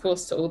super. And of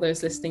course, to all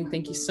those listening,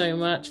 thank you so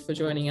much for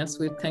joining us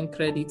with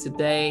Tancredi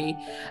today.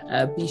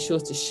 Be sure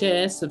to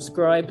share,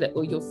 subscribe, let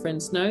all your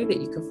friends know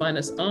that you can find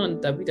us on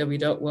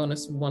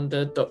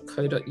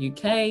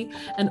www.wellnessandwonder.co.uk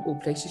and all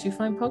places you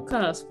find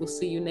podcasts. We'll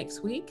see you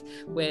next week,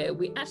 where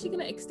we're actually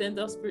going to extend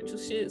our spiritual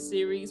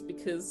series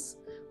because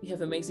we have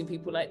amazing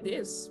people like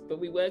this, but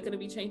we were going to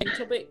be changing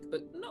topic,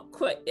 but not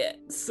quite yet.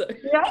 So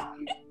Yeah.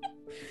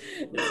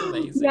 it's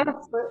amazing. Yes,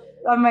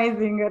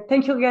 amazing.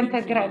 Thank you again,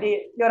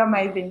 Tancredi. You're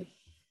amazing.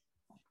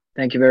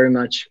 Thank you very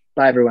much.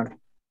 Bye, everyone.